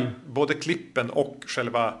de ju bara både klippen och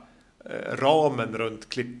själva ramen runt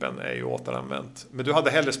klippen är ju återanvänt. Men du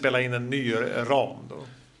hade hellre spelat in en ny ram då?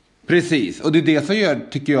 Precis, och det är det som gör,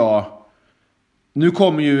 tycker jag. Nu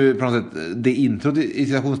kommer ju på något sätt det introt i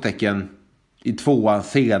citationstecken i 2:an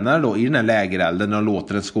senare då, i den här lägerelden, när de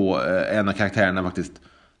låter en av karaktärerna faktiskt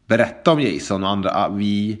berätta om Jason, och andra,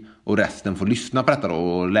 vi och resten får lyssna på detta då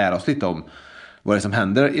och lära oss lite om vad det är som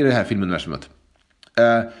händer i det här filmuniversumet.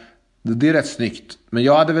 Det är rätt snyggt, men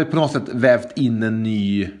jag hade väl på något sätt vävt in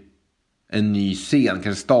en ny scen,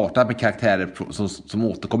 kanske startat med karaktärer som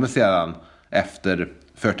återkommer sedan efter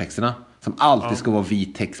förtexterna, som alltid ska vara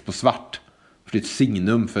vit text på svart, för det är ett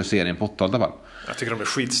signum för serien på 80-talet i alla fall. Jag tycker de är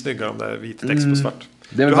skitsnygga, de där vit text på svart.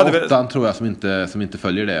 Det är väl 8 tror jag som inte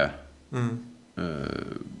följer det.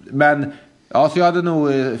 Men ja, så jag hade nog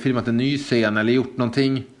filmat en ny scen eller gjort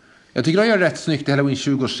någonting. Jag tycker de gör rätt snyggt i Halloween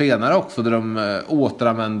 20 år senare också, där de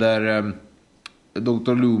återanvänder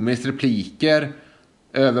Dr. Loomis repliker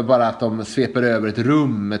Över bara att de sveper över ett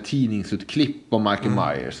rum med tidningsutklipp om Michael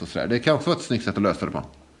Myers och sådär. Det kan också vara ett snyggt sätt att lösa det på.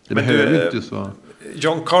 Det behöver inte så...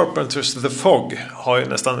 John Carpenters The Fog har ju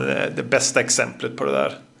nästan det bästa exemplet på det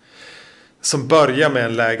där. Som börjar med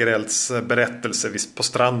en lägereldsberättelse på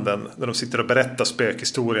stranden. Där de sitter och berättar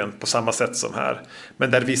spökhistorien på samma sätt som här.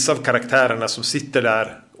 Men där vissa av karaktärerna som sitter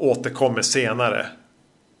där återkommer senare.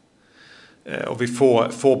 Och vi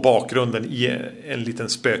får bakgrunden i en liten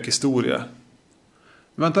spökhistoria.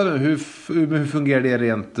 Vänta nu, hur fungerar det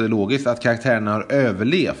rent logiskt? Att karaktärerna har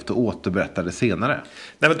överlevt och återberättar det senare?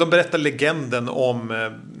 Nej, men de berättar legenden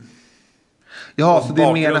om... Ja, så det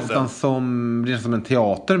är mer nästan som en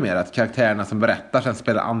teater mer. Att karaktärerna som berättar sen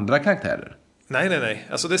spelar andra karaktärer. Nej.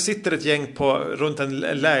 Alltså det sitter ett gäng runt en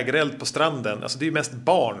lägereld på stranden. Alltså det är ju mest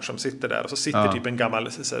barn som sitter där. Och så sitter typ en gammal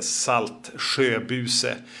salt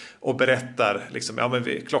sjöbuse och berättar liksom, ja men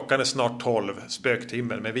klockan är snart 12,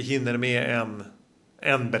 spöktimmen, men vi hinner med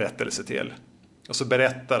en berättelse till. Och så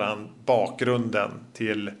berättar han bakgrunden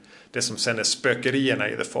till det som sen är spökerierna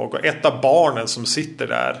i The Fog. Och ett av barnen som sitter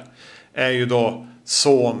där är ju då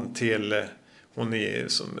son till hon är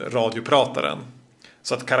som radioprataren.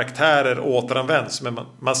 Så att karaktärer återanvänds. Men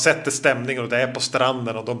man sätter stämningen och det är på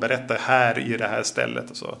stranden och de berättar här i det här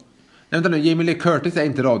stället och så. Nej, vänta nu, Jamie Lee Curtis är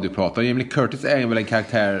inte radiopratare. Jamie Lee Curtis är väl en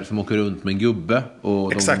karaktär som åker runt med en gubbe.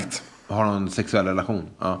 Och exakt. De har någon sexuell relation.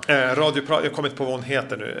 Ja. Jag har kommit på vad hon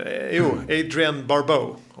heter nu. Adrienne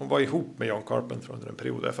Barbeau. Hon var ihop med John Carpenter under en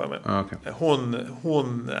period där för mig. Okay.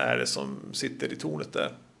 Hon är det som sitter i tornet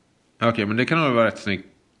där. Okej, men det kan nog vara rätt snyggt.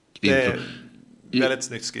 Det är väldigt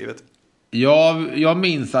snyggt skrivet. Jag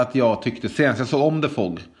minns att jag tyckte, senast jag såg om The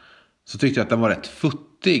Fog, så tyckte jag att den var rätt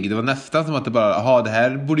futtig. Det var nästan som att det bara, det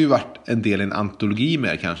här borde ju varit en del i en antologi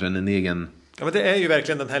mer kanske än en egen... Ja, men det är ju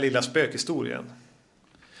verkligen den här lilla spökhistorien.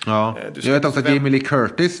 Ja, jag vet också att Jamie Lee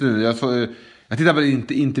Curtis nu, jag tittade på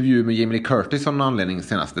en intervju med Jamie Lee Curtis av någon anledning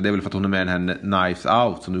senaste. Det är väl för att hon är med i den här Knives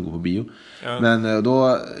Out som nu går på bio. Ja. Men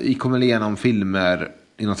då gick hon väl igenom filmer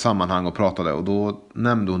i något sammanhang och pratade, och då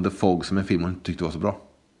nämnde hon The Fog som en film hon inte tyckte var så bra.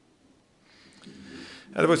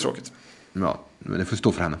 Ja, det var ju tråkigt. Ja, men det får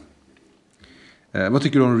stå för henne. Vad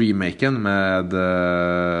tycker du om remaken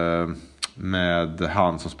med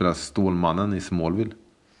han som spelar Stålmannen i Smallville?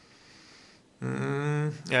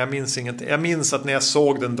 Jag minns ingenting. Jag minns att när jag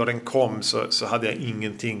såg den då den kom så hade jag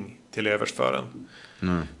ingenting till övers för den.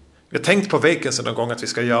 Vi har tänkt på Vacancy någon gång att vi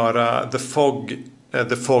ska göra The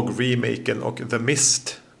Fog remaken och The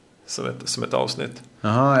Mist som ett avsnitt.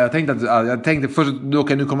 Jaha, jag tänkte först, nu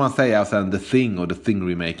kommer man säga sen The Thing och The Thing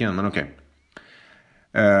remaken, men okej.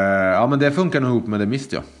 Ja, men det funkar nog ihop med The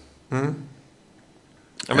Mist, ja.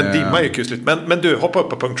 Ja, men dimma är ju kusligt. Men du, hoppa upp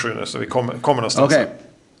på punkt 7 nu så vi kommer någonstans. Okej.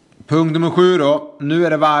 Punkt nummer 7 då. Nu är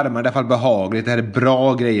det varmare, i alla fall behagligt. Det här är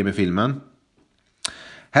bra grejer med filmen.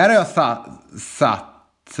 Här har jag satt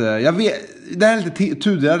jag vet, det här är lite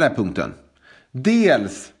tudelar, den här punkten.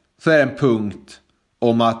 Dels så är det en punkt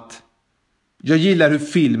om att jag gillar hur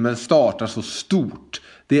filmen startar så stort.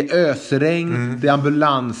 Det är ösregn, det är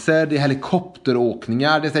ambulanser, det är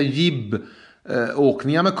helikopteråkningar, det är så här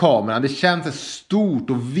jibbåkningar med kameran. Det känns stort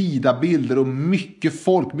och vida bilder och mycket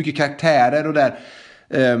folk, mycket karaktärer och där.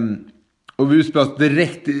 Och vi utspelar oss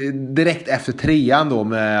direkt efter 3:an då,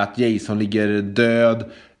 med att Jason ligger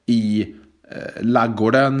död i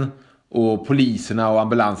laggården och poliserna och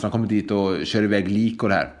ambulanserna kommer dit och kör iväg lik och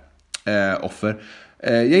det här offer.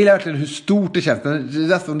 Jag gillar verkligen hur stort det känns. Det är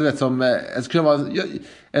nästan, du vet, som det skulle vara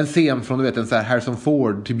en scen från, du vet, en så här Harrison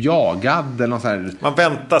Ford typ jagad eller någon så här. Man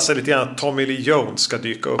väntar sig lite grann att Tommy Lee Jones ska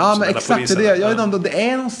dyka upp. Ja, men exakt det. Jag vet inte om det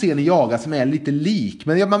är någon scen i jagad som är lite lik,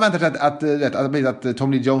 men man väntar sig att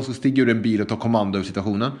Tommy Lee Jones ska stiga ur en bil och ta kommando över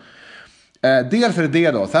situationen. Dels är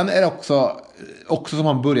det då. Sen är det också som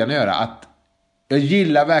man börjar göra, att jag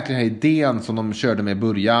gillar verkligen den här idén som de körde med i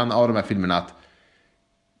början av de här filmerna, att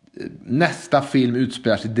nästa film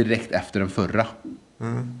utspelar sig direkt efter den förra.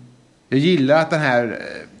 Jag gillar att den här,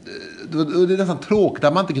 det är nästan tråkigt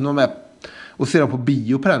att man inte kunde vara med och se dem på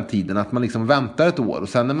bio på den tiden, att man liksom väntar ett år och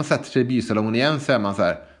sen när man sätter sig i biosalongen igen så är man så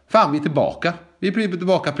här, fan, vi är tillbaka. Vi är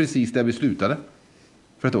tillbaka precis där vi slutade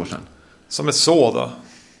för ett år sedan. Som är så då?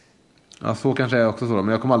 Ja, så kanske är också så då,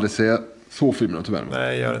 men jag kommer aldrig se så filmerna tyvärr.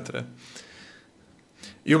 Nej, gör inte det.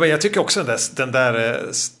 Jo, men jag tycker också den där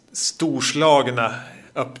storslagna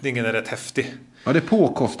öppningen är rätt häftig. Ja, det är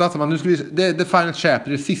påkostat. Det är The Final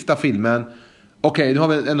Chapter, det är sista filmen. Okej, nu har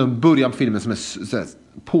vi ändå en början på filmen som är så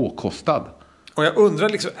påkostad. Och jag undrar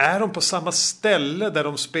liksom, är de på samma ställe där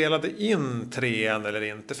de spelade in 3:an eller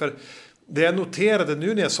inte? För det jag noterade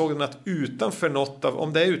nu när jag såg den, att utanför något av,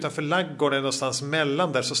 om det är utanför laggården någonstans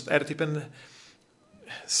mellan där, så är det typ en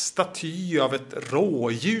staty av ett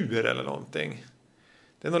rådjur eller någonting.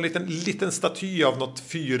 Det är någon liten staty av något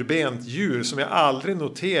fyrbent djur som jag aldrig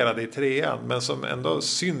noterade i 3:an, men som ändå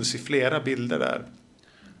syns i flera bilder där.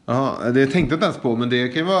 Ja, det tänkte jag inte ens på, men det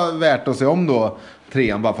kan ju vara värt att se om då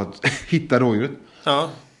 3:an bara för att hitta rådjuret. Ja.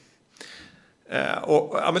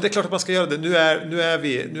 Men det är klart att man ska göra det. Nu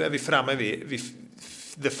är vi framme vid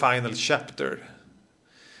the final chapter.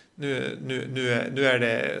 Nu är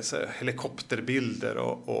det så här helikopterbilder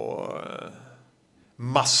och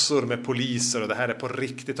massor med poliser, och det här är på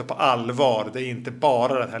riktigt och på allvar. Det är inte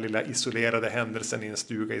bara den här lilla isolerade händelsen i en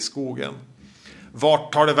stuga i skogen.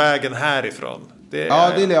 Vart tar det vägen härifrån?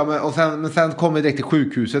 Ja, det är det. Och sen kommer vi direkt till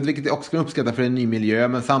sjukhuset, vilket jag också kan uppskatta för en ny miljö.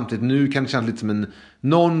 Men samtidigt nu kan det kännas lite som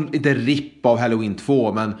inte ripp av Halloween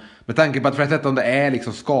 2. Men med tanke på att Fredag 13 är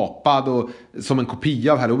liksom skapad och som en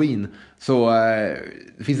kopia av Halloween, så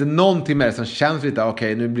finns det någonting med det som känns lite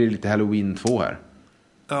okej, nu blir det lite Halloween 2 här.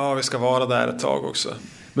 Ja, vi ska vara där ett tag också.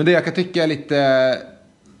 Men det jag kan tycka är lite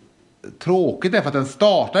tråkigt är för att den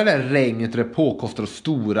startar det regnet och det påkostar och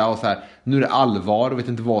stora och så här, nu är det allvar och vet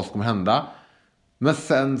inte vad som kommer hända. Men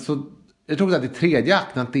sen så jag tror att i tredje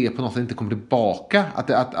akten att det på något sätt inte kommer tillbaka,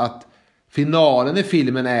 att finalen i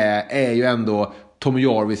filmen är ju ändå Tom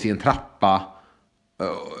Jarvis i en trappa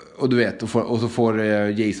och du vet och så får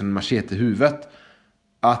Jason en machete i huvudet.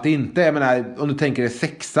 Att det inte, jag menar, om du tänker dig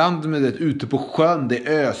 6:an, ute på sjön, det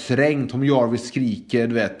är ösregn, Tom Jarvis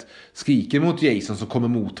skriker mot Jason som kommer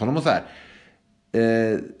mot honom och så här.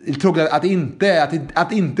 Jag tror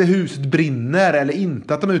att inte huset brinner, eller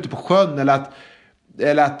inte att de är ute på sjön,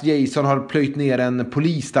 eller att Jason har plöjt ner en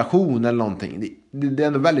polisstation eller någonting. Det är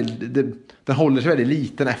ändå den håller sig väldigt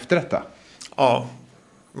liten efter detta. Ja,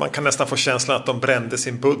 man kan nästan få känslan att de brände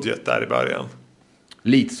sin budget där i början.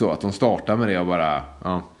 Lite så, att de startar med det och bara...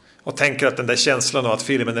 Ja. Och tänker att den där känslan av att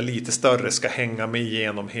filmen är lite större ska hänga med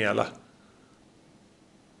igenom hela.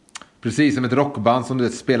 Precis, som ett rockband som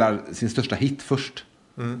spelar sin största hit först.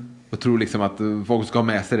 Och tror liksom att folk ska ha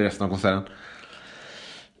med sig det resten av konserten.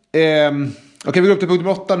 Okej, vi går upp till punkt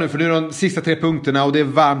 8 nu, för nu är de sista 3 punkterna och det är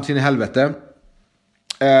varmt in i helvete.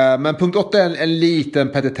 Men punkt 8 är en liten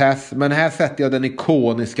petitess, men här sätter jag den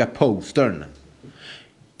ikoniska postern.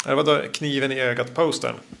 Det var då kniven i ögat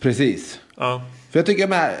postern. Precis. Ja. För jag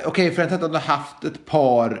tycker för att de har haft ett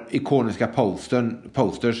par ikoniska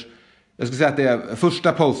posters. Jag skulle säga att det är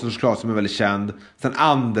första postern såklart som är väldigt känd. Sen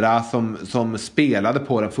andra som spelade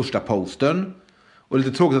på den första postern. Och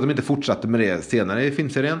lite tråkigt att de inte fortsatte med det senare i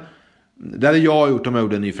filmserien. Det hade jag gjort om jag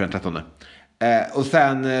gjorde en ny Fredag 13. Och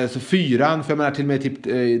sen så 4:an, för jag menar till och med typ,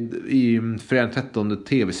 i Fredag 13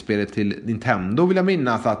 tv-spelet till Nintendo vill jag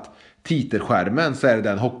minnas att titelskärmen så är det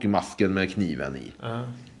den hockeymasken med kniven i.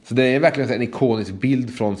 Så det är verkligen en ikonisk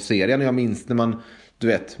bild från serien. Jag minns när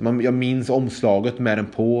jag minns omslaget med den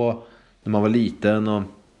på när man var liten. Och...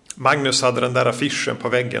 Magnus hade den där affischen på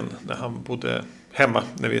väggen när han bodde hemma,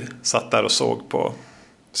 när vi satt där och såg på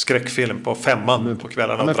skräckfilm på 5:an på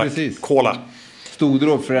kvällarna och drack cola. Stod det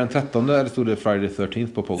då Fredag 13 eller stod det Friday the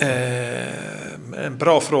 13th på posten? En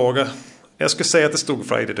bra fråga. Jag skulle säga att det stod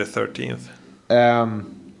Friday the 13th.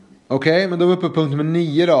 Okej, men då är vi uppe på punkt nummer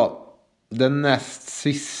 9 då. Den näst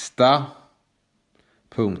sista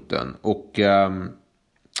punkten. Och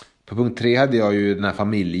på punkt 3 hade jag ju den här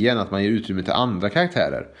familjen, att man ger utrymme till andra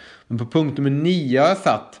karaktärer. Men på punkt nummer 9 har jag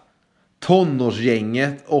satt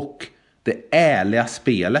tonårsgänget och det ärliga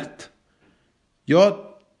spelet.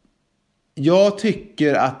 Jag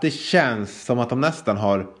tycker att det känns som att de nästan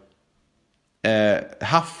har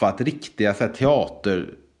haffat riktiga så här,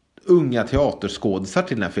 unga teaterskådisar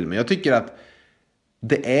till den här filmen. Jag tycker att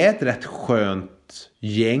det är ett rätt skönt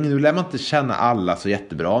gäng. Nu lär man inte känna alla så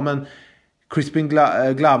jättebra, men Crispin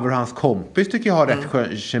Glover och hans kompis tycker jag har rätt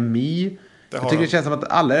skön kemi. Jag tycker det känns som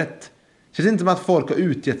att alla är rätt... Det känns inte som att folk har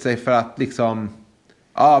utgett sig för att liksom...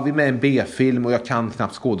 vi är med i en B-film och jag kan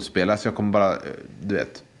knappt skådespela, så jag kommer bara... Du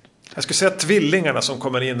vet... Jag skulle säga att tvillingarna som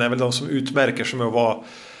kommer in är väl de som utmärker sig med att vara...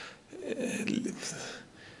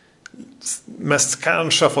 mest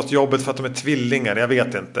kanske har fått jobbet för att de är tvillingar, jag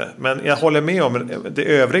vet inte. Men jag håller med om det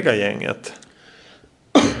övriga gänget.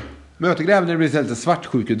 Men jag tycker även när det blir lite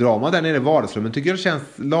svartsjukedrama där nere i vardagsrummet, tycker jag det känns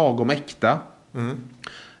lagom äkta.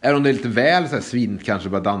 Även om det är lite väl så här, svinigt kanske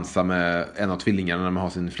bara dansa med en av tvillingarna när man har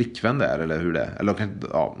sin flickvän där, eller hur det är. Eller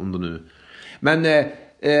om de nu... Men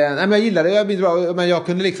jag gillar det. Men jag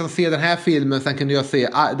kunde liksom se den här filmen, sen kunde jag se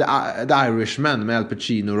The Irishman med Al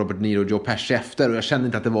Pacino, Robert De Niro och Joe Pesci efter, och jag kände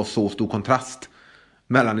inte att det var så stor kontrast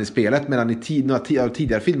mellan i spelet. Medan i några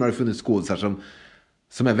tidigare filmer har det funnits skådespelare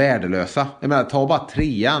som är värdelösa. Jag menar, ta bara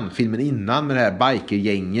 3:an, filmen innan med det här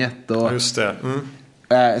bikergänget och... Just det.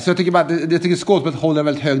 Så jag tycker bara att jag tycker skådespelet håller en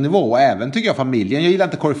väldigt hög nivå. Och även tycker jag familjen. Jag gillar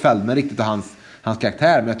inte Corey Feldman riktigt och hans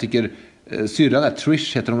karaktär. Men jag tycker syrran där,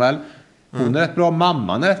 Trish heter hon väl. Hon är rätt bra,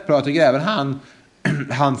 mamman är rätt bra. Jag tycker även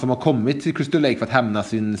han som har kommit till Crystal Lake för att hämna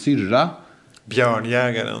sin syrra.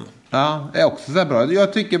 Björnjägaren. Ja, är också så bra.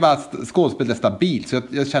 Jag tycker bara att skådespelet är stabilt. Så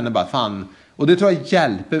jag känner bara fan. Och det tror jag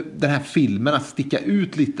hjälper den här filmen att sticka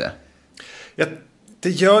ut lite. Ja, det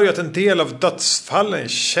gör ju att en del av dödsfallen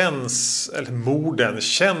känns, eller morden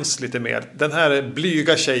känns lite mer. Den här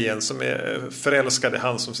blyga tjejen som är förälskad i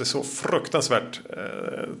han som ser så fruktansvärt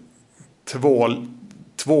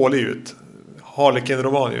tvålig ut.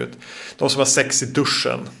 Harlequin-roman ut. De som har sex i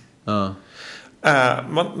duschen. Ja.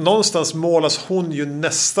 Någonstans målas hon ju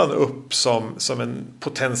nästan upp som en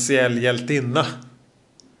potentiell hjältinna.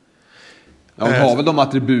 Ja, hon har väl de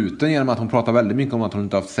attributen genom att hon pratar väldigt mycket om att hon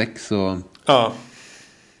inte har haft sex. Och... Ja.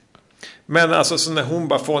 Men alltså så när hon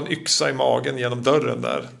bara får en yxa i magen genom dörren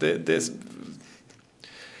där.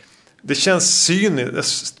 Det känns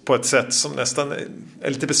cyniskt på ett sätt som nästan är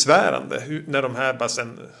lite besvärande. När de här bara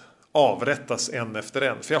sen avrättas en efter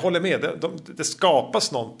en. För jag håller med, det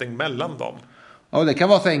skapas någonting mellan dem. Ja, det kan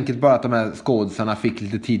vara så enkelt bara att de här skådespelarna fick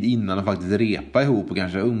lite tid innan de faktiskt repa ihop och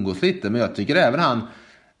kanske umgås lite. Men jag tycker även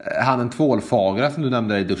han en tvålfagra som du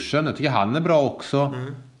nämnde i duschen. Jag tycker han är bra också.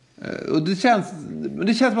 Och det känns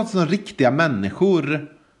som att de riktiga människor.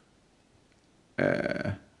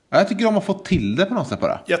 Jag tycker de har fått till det på något sätt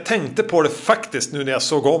bara. Jag tänkte på det faktiskt nu när jag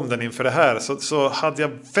såg om den inför det här. Så hade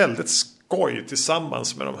jag väldigt skoj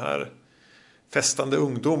tillsammans med de här festande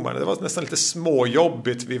ungdomarna. Det var nästan lite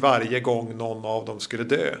småjobbigt vid varje gång någon av dem skulle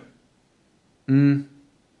dö.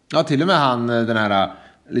 Ja, till och med den här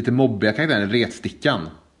lite mobbiga karaktären, retstickan.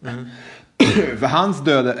 För hans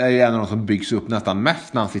död är ju en av de som byggs upp nästan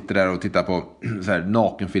mest när han sitter där och tittar på så här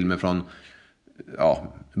nakenfilmer från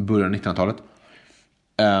början av 1900-talet.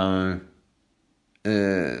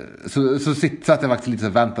 Så satt jag faktiskt lite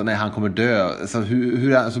och väntade när han kommer dö. Så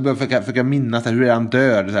så började jag försöka minnas hur är han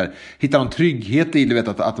död. Så här, hittar någon trygghet i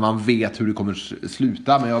det, att man vet hur det kommer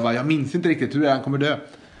sluta. Men jag minns inte riktigt hur han kommer dö.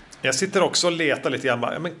 Jag sitter också och letar lite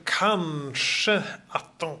grann. Men kanske att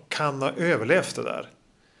de kan ha överlevt det där.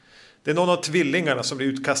 Det är någon av tvillingarna som blir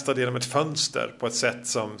utkastad genom ett fönster på ett sätt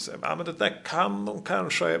som men det där kan de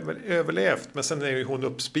kanske ha överlevt. Men sen är ju hon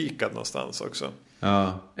uppspikad någonstans också.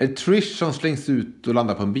 Ja. Är det Trish som slängs ut och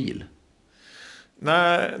landar på en bil?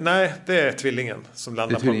 Nej, det är tvillingen som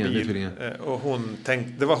landar på en bil. Och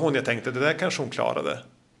det var hon jag tänkte, det där kanske hon klarade.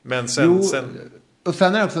 Men sen... Och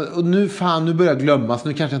sen är det också, och nu börjar jag glömmas,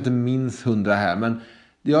 nu kanske jag inte minns 100 här, men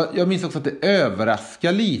jag minns också att det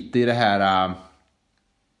överraskar lite i det här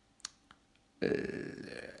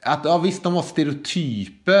att visst de har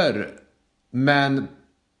stereotyper, men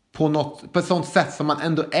på ett sånt sätt som man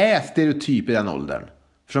ändå är stereotyp i den åldern.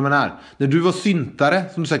 Förstår man här? När du var syntare,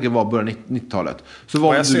 som du säkert var början 90-talet, så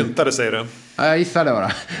var jag syntare, säger du? Ja, jag gissar det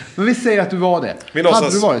bara. Men vi säger att du var det.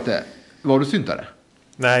 Hade du varit det? Var du syntare?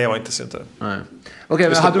 Nej, jag var inte syntare. Nej. Okay,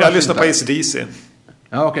 jag lyssnade på AC/DC.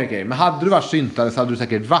 Ja, okej. Men hade du varit syntare så hade du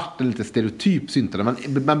säkert varit en lite stereotyp syntare.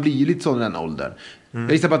 Man blir ju lite sån i den åldern.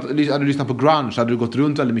 Jag gissar på att hade du lyssnat på grunge hade du gått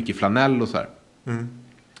runt väldigt mycket i flanell och så här.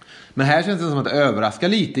 Men här känns det som att det överraskar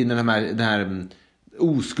lite i den här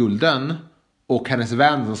oskulden och hennes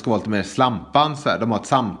vän som ska vara lite mer slampan så här. De har ett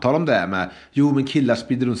samtal om det med men killar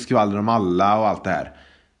sprider runt skvaller om alla och allt det här.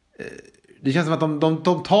 Det känns som att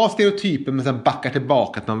de tar stereotypen men sen backar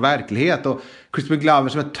tillbaka till någon verklighet. Och Crispin Glover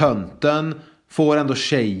som är tönten får ändå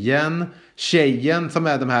tjejen som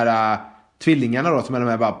är de här tvillingarna då, som är de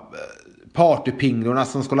här bara partypinglorna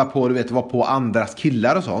som ska hålla på, du vet, vara på andras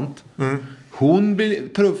killar och sånt. Hon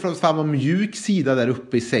tar upp fram en mjuk sida där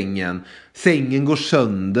uppe i sängen. Sängen går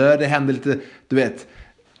sönder, det händer lite, du vet.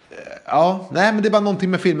 Men det är bara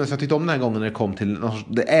någonting med filmen som jag tyckte om den här gången när det kom till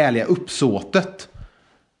det ärliga uppsåtet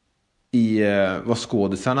i vad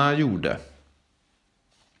skådisarna gjorde.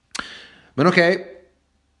 Men okej.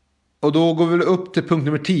 Och då går vi upp till punkt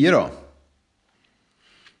nummer 10 då.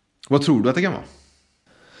 Vad tror du att det kan vara?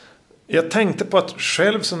 Jag tänkte på att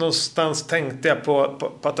själv så någonstans tänkte jag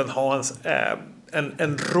på att den har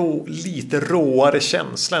en lite råare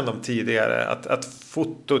känsla än de tidigare. Att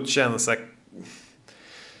fotot känns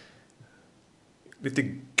lite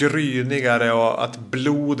grynigare och att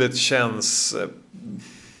blodet känns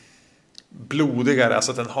blodigare.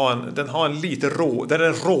 Alltså att den har en lite rå. Den är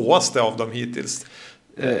den råaste av dem hittills.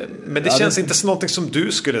 Men det känns inte som någonting som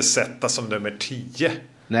du skulle sätta som nummer 10.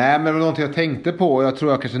 Nej, men det var någonting jag tänkte på. Och jag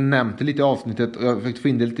tror jag kanske nämnde lite i avsnittet. Och jag fick få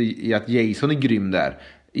in det lite i att Jason är grym där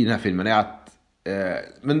i den här filmen. Är att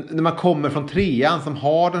Men när man kommer från trean som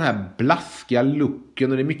har den här blaskiga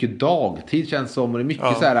looken och det är mycket dagtid känns som och det är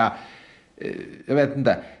mycket så här jag vet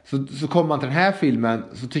inte. Så kommer man till den här filmen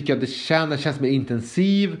så tycker jag att det känns mer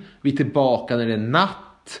intensiv. Vi är tillbaka när det är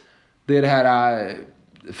natt. Det är det här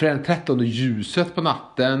Fredag 13 ljuset på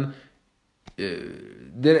natten.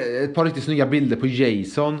 Det är ett par riktigt snygga bilder på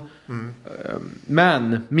Jason.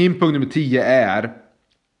 Men min punkt nummer 10 är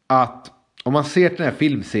att om man ser till den här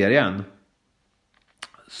filmserien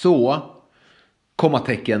så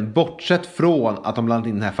kommatecken, bortsett från att de blandat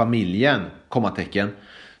in den här familjen, kommatecken,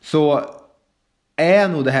 så är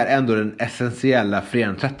nog det här ändå den essentiella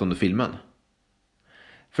Fredag 13 filmen.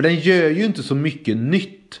 För den gör ju inte så mycket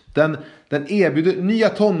nytt. Den erbjuder nya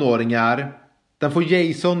tonåringar. Den får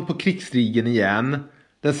Jason på krigsstigen igen.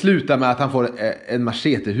 Den slutar med att han får en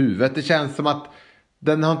machete i huvudet. Det känns som att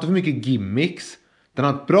den har inte för mycket gimmicks. Den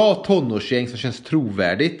har ett bra tonårsgäng som känns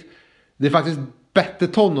trovärdigt. Det är faktiskt bättre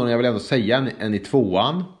tonåringar, jag vill ändå säga, än i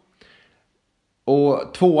tvåan.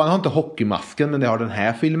 Och tvåan har inte hockeymasken, men det har den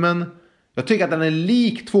här filmen. Jag tycker att den är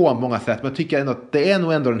lik tvåan på många sätt, men jag tycker ändå att det är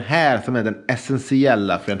nog ändå den här som är den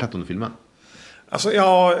essentiella Fredag 13-filmen. Alltså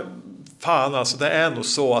fan alltså, det är nog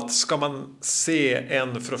så att ska man se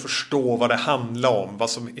en för att förstå vad det handlar om, vad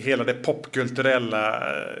som hela det popkulturella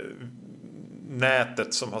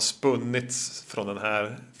nätet som har spunnits från den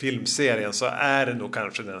här filmserien, så är det nog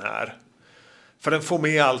kanske den här. För den får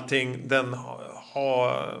med allting, den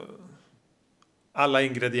har alla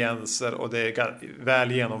ingredienser och det är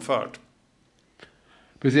väl genomfört.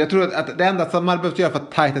 Precis, jag tror att det enda som man behöver göra för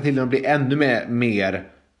att tajta till den och bli ännu mer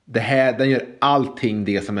det här, den gör allting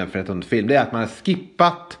det som är för en film. Det är att man har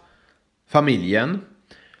skippat familjen.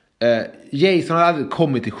 Jason hade aldrig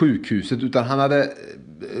kommit till sjukhuset, utan han hade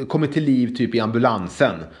kommit till liv typ i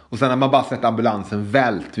ambulansen. Och sen har man bara sett ambulansen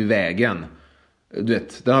vält vid vägen. Du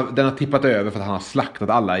vet, den har tippat över för att han har slaktat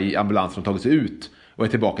alla i ambulansen och tagit sig ut och är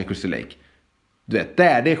tillbaka i Crystal Lake. Du vet, det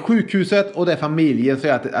är sjukhuset och det är familjen, så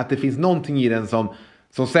att det finns någonting i den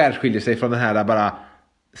som särskiljer sig från den här bara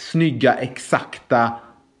snygga, exakta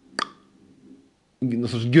någon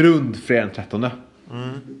sorts grund för den 13.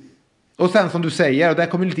 Och sen som du säger, och där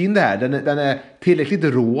kommer lite in det här, den är tillräckligt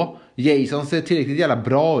rå. Jason ser tillräckligt jävla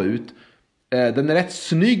bra ut. Den är rätt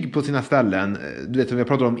snygg på sina ställen. Du vet, som vi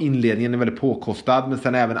pratade om, inledningen är väldigt påkostad, men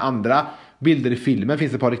sen även andra bilder i filmen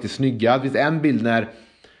finns det ett par riktigt snygga. Det finns en bild när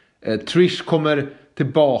Trish kommer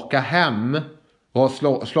tillbaka hem och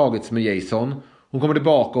har slagits med Jason. Hon kommer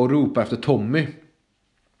tillbaka och ropar efter Tommy.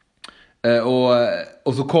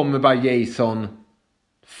 Och så kommer bara Jason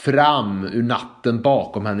fram ur natten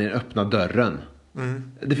bakom henne i den öppna dörren.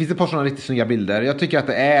 Det finns ett par sådana riktigt snygga bilder. Jag tycker att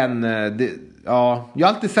det är jag har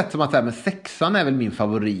alltid sett som att men sexan är väl min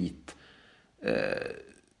favorit.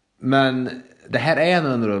 Men det här är en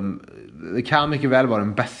av dem. Det kan mycket väl vara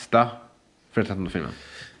den bästa för 13-filmen.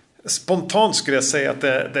 Spontant skulle jag säga att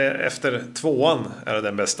det efter tvåan är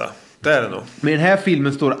den bästa. Det är det nog. Men i den här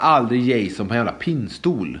filmen står aldrig Jason på en jävla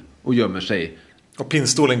pinstol och gömmer sig. Och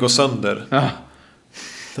pinstolen går sönder. Ja.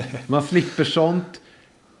 Man slipper sånt.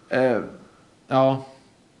 Ja.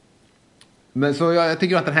 Men så jag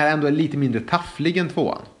tycker att den här ändå är lite mindre tafflig än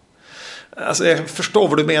tvåan. Alltså jag förstår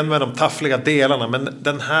vad du menar med de taffliga delarna, men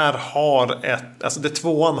den här har alltså det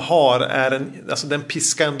tvåan har är alltså den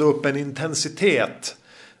piskar ändå upp en intensitet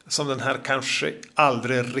som den här kanske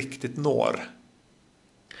aldrig riktigt når.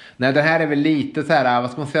 Nej, det här är väl lite så här,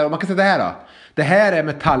 vad ska man säga? Man kan säga det här då. Det här är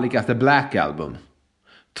Metallicas The Black Album.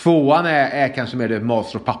 Tvåan är kanske mer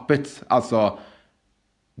Master of Puppets. Alltså,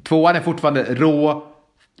 tvåan är fortfarande rå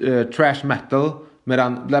trash metal,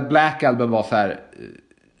 medan The Black Album var så här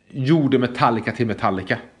gjorde Metallica till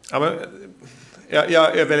Metallica. Ja, men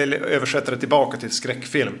jag översätter det tillbaka till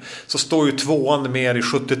skräckfilm. Så står ju tvåan mer i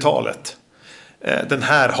 70-talet. Den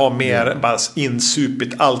här har mer bara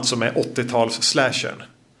insupit allt som är 80-tals slashern.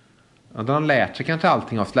 Ja, de har lärt sig kanske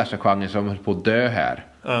allting av slasher-genren som höll på att dö här.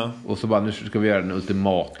 Ja. Och så bara, nu ska vi göra den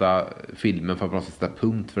ultimata filmen för att bara sätta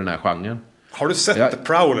punkt för den här genren. Har du sett The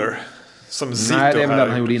Prowler? Som Zito? Nej, det är väl den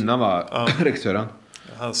han gjorde innan, va? Ja. Regissören.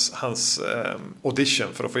 Hans audition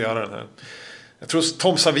för att få göra den här. Jag tror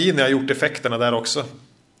Tom Savini har gjort effekterna där också.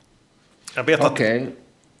 Jag vet att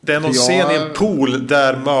det är någon scen i en pool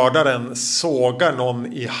där mördaren sågar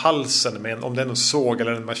någon i halsen med om det är någon såg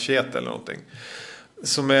eller en machete eller någonting.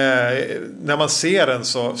 Som när man ser den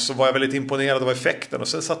så var jag väldigt imponerad av effekten. Och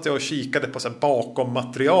sen satt jag och kikade på så här bakom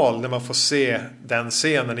material när man får se den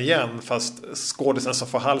scenen igen. Fast skådisen som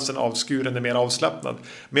får halsen avskuren är mer avslappnad.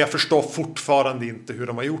 Men jag förstår fortfarande inte hur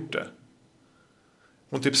de har gjort det.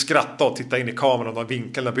 Hon typ skrattar och tittar in i kameran och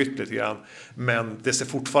vinkeln har bytt lite grann. Men det ser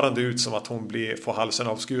fortfarande ut som att hon får halsen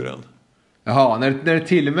avskuren. Jaha, när det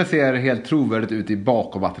till och med ser helt trovärdigt ut i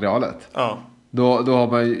bakommaterialet. Ja. Då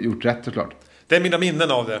har man gjort rätt såklart. Det är mina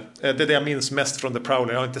minnen av det. Det är det jag minns mest från The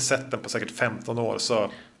Prowler. Jag har inte sett den på säkert 15 år. Så...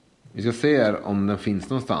 Vi ska se om den finns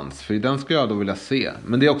någonstans. För den ska jag då vilja se.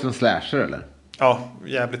 Men det är också en slasher eller? Ja,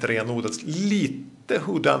 jävligt renodlat. Lite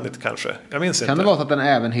whodunit kanske. Jag minns inte. Kan det vara så att den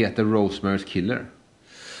även heter Rosemary's Killer?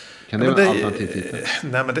 Kan det vara en alternativ titel?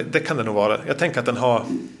 Nej, men det kan det nog vara. Jag tänker att den har...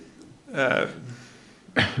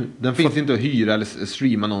 Den finns inte att hyra eller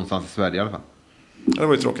streama någonstans i Sverige i alla fall. Det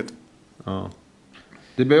var ju tråkigt. Ja.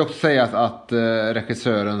 Det bör också sägas att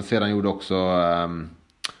regissören sedan gjorde också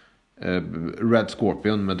Red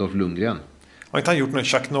Scorpion med Dolph Lundgren. Har inte han gjort någon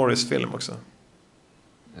Chuck Norris-film också?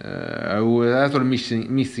 Här står det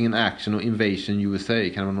Missing in Action och Invasion USA.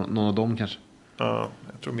 Kan det vara någon av dem kanske? Ja,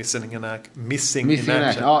 jag tror Missing in Action.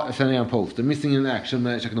 Action. Ja, jag känner igen poster. Missing in Action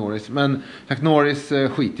med Chuck Norris. Men Chuck Norris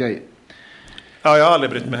skiter jag i. Ja, jag har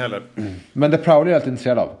aldrig brytt mig heller. Men The Prowler är jag alltid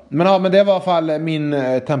intresserad av. Men ja, men det var i alla fall min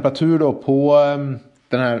temperatur då på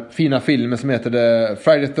den här fina filmen som heter The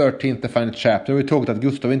Friday the 13th The Final Chapter. Det var ju tråkigt att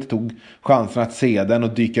Gustav inte tog chansen att se den och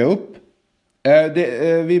dyka upp.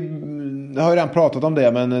 Vi har ju redan pratat om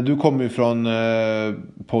det, men du kommer ju från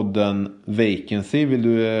podden Vacancy. Vill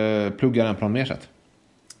du plugga den på något mer sätt?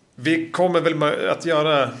 Vi kommer väl att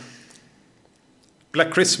göra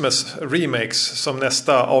Black Christmas remakes som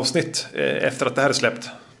nästa avsnitt efter att det här är släppt.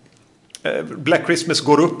 Black Christmas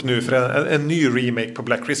går upp nu, för en ny remake på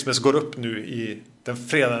Black Christmas går upp nu i den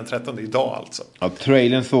fredag den 13 idag alltså. Ja,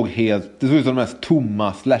 trailern såg helt... Det såg ut som den mest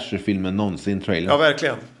tomma slasherfilmen någonsin, trailern. Ja,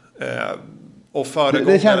 verkligen. Och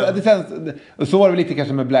det känns, och så var det väl lite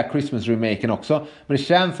kanske med Black Christmas-remaken också. Men det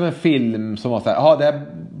känns som en film som var så här...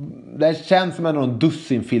 det känns som en av de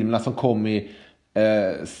dussinfilmerna som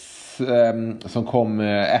kom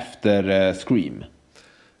efter Scream.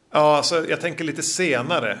 Ja, alltså jag tänker lite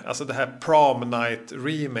senare. Alltså det här Prom Night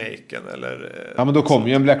remaken eller... Ja, men då kom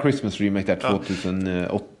ju en Black Christmas remake där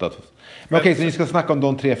 2008. Men okej, så ni ska snacka om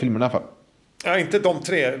de 3 filmerna i alla fall. Ja, inte de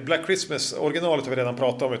 3. Black Christmas, originalet har vi redan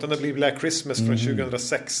pratat om. Utan det blir Black Christmas från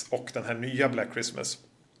 2006 och den här nya Black Christmas.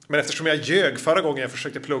 Men eftersom jag ljög förra gången jag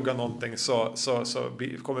försökte plugga någonting så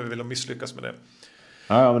kommer vi väl att misslyckas med det.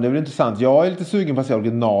 Ja, men det är väl intressant. Jag är lite sugen på att se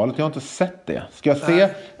originalet. Jag har inte sett det. Ska jag se?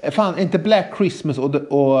 Fan, är inte Black Christmas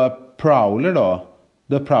och Prowler då?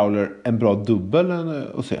 The Prowler en bra dubbel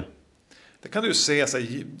att se? Det kan du se så här,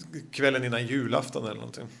 kvällen innan julafton eller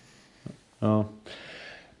någonting. Ja.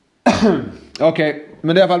 Okej,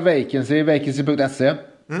 men det är i alla fall vacancy.se.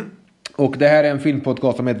 Och det här är en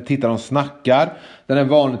filmpodcast som heter Tittar de snackar. Den är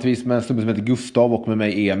vanligtvis med en snubbe som heter Gustav och med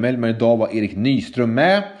mig Emil. Men idag var Erik Nyström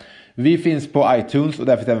med. Vi finns på iTunes och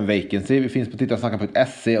där finns även Vacancy. Vi finns på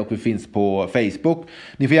tittarosnackar.se och vi finns på Facebook.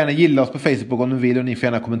 Ni får gärna gilla oss på Facebook om ni vill, och ni får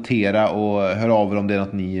gärna kommentera och höra av er om det är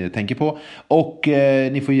något ni tänker på. Och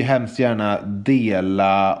ni får ju hemskt gärna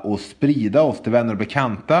dela och sprida oss till vänner och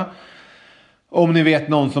bekanta. Om ni vet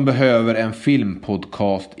någon som behöver en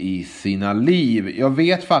filmpodcast i sina liv. Jag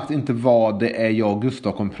vet faktiskt inte vad det är jag och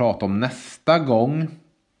Gustav kommer prata om nästa gång.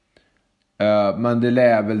 Men det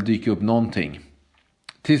lär väl dyka upp någonting.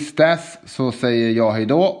 Tills dess så säger jag hej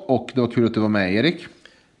då, och det var kul att du var med, Erik.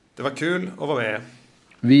 Det var kul att vara med.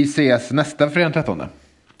 Vi ses nästa fredag den 13.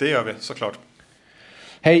 Det gör vi, såklart.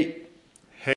 Hej!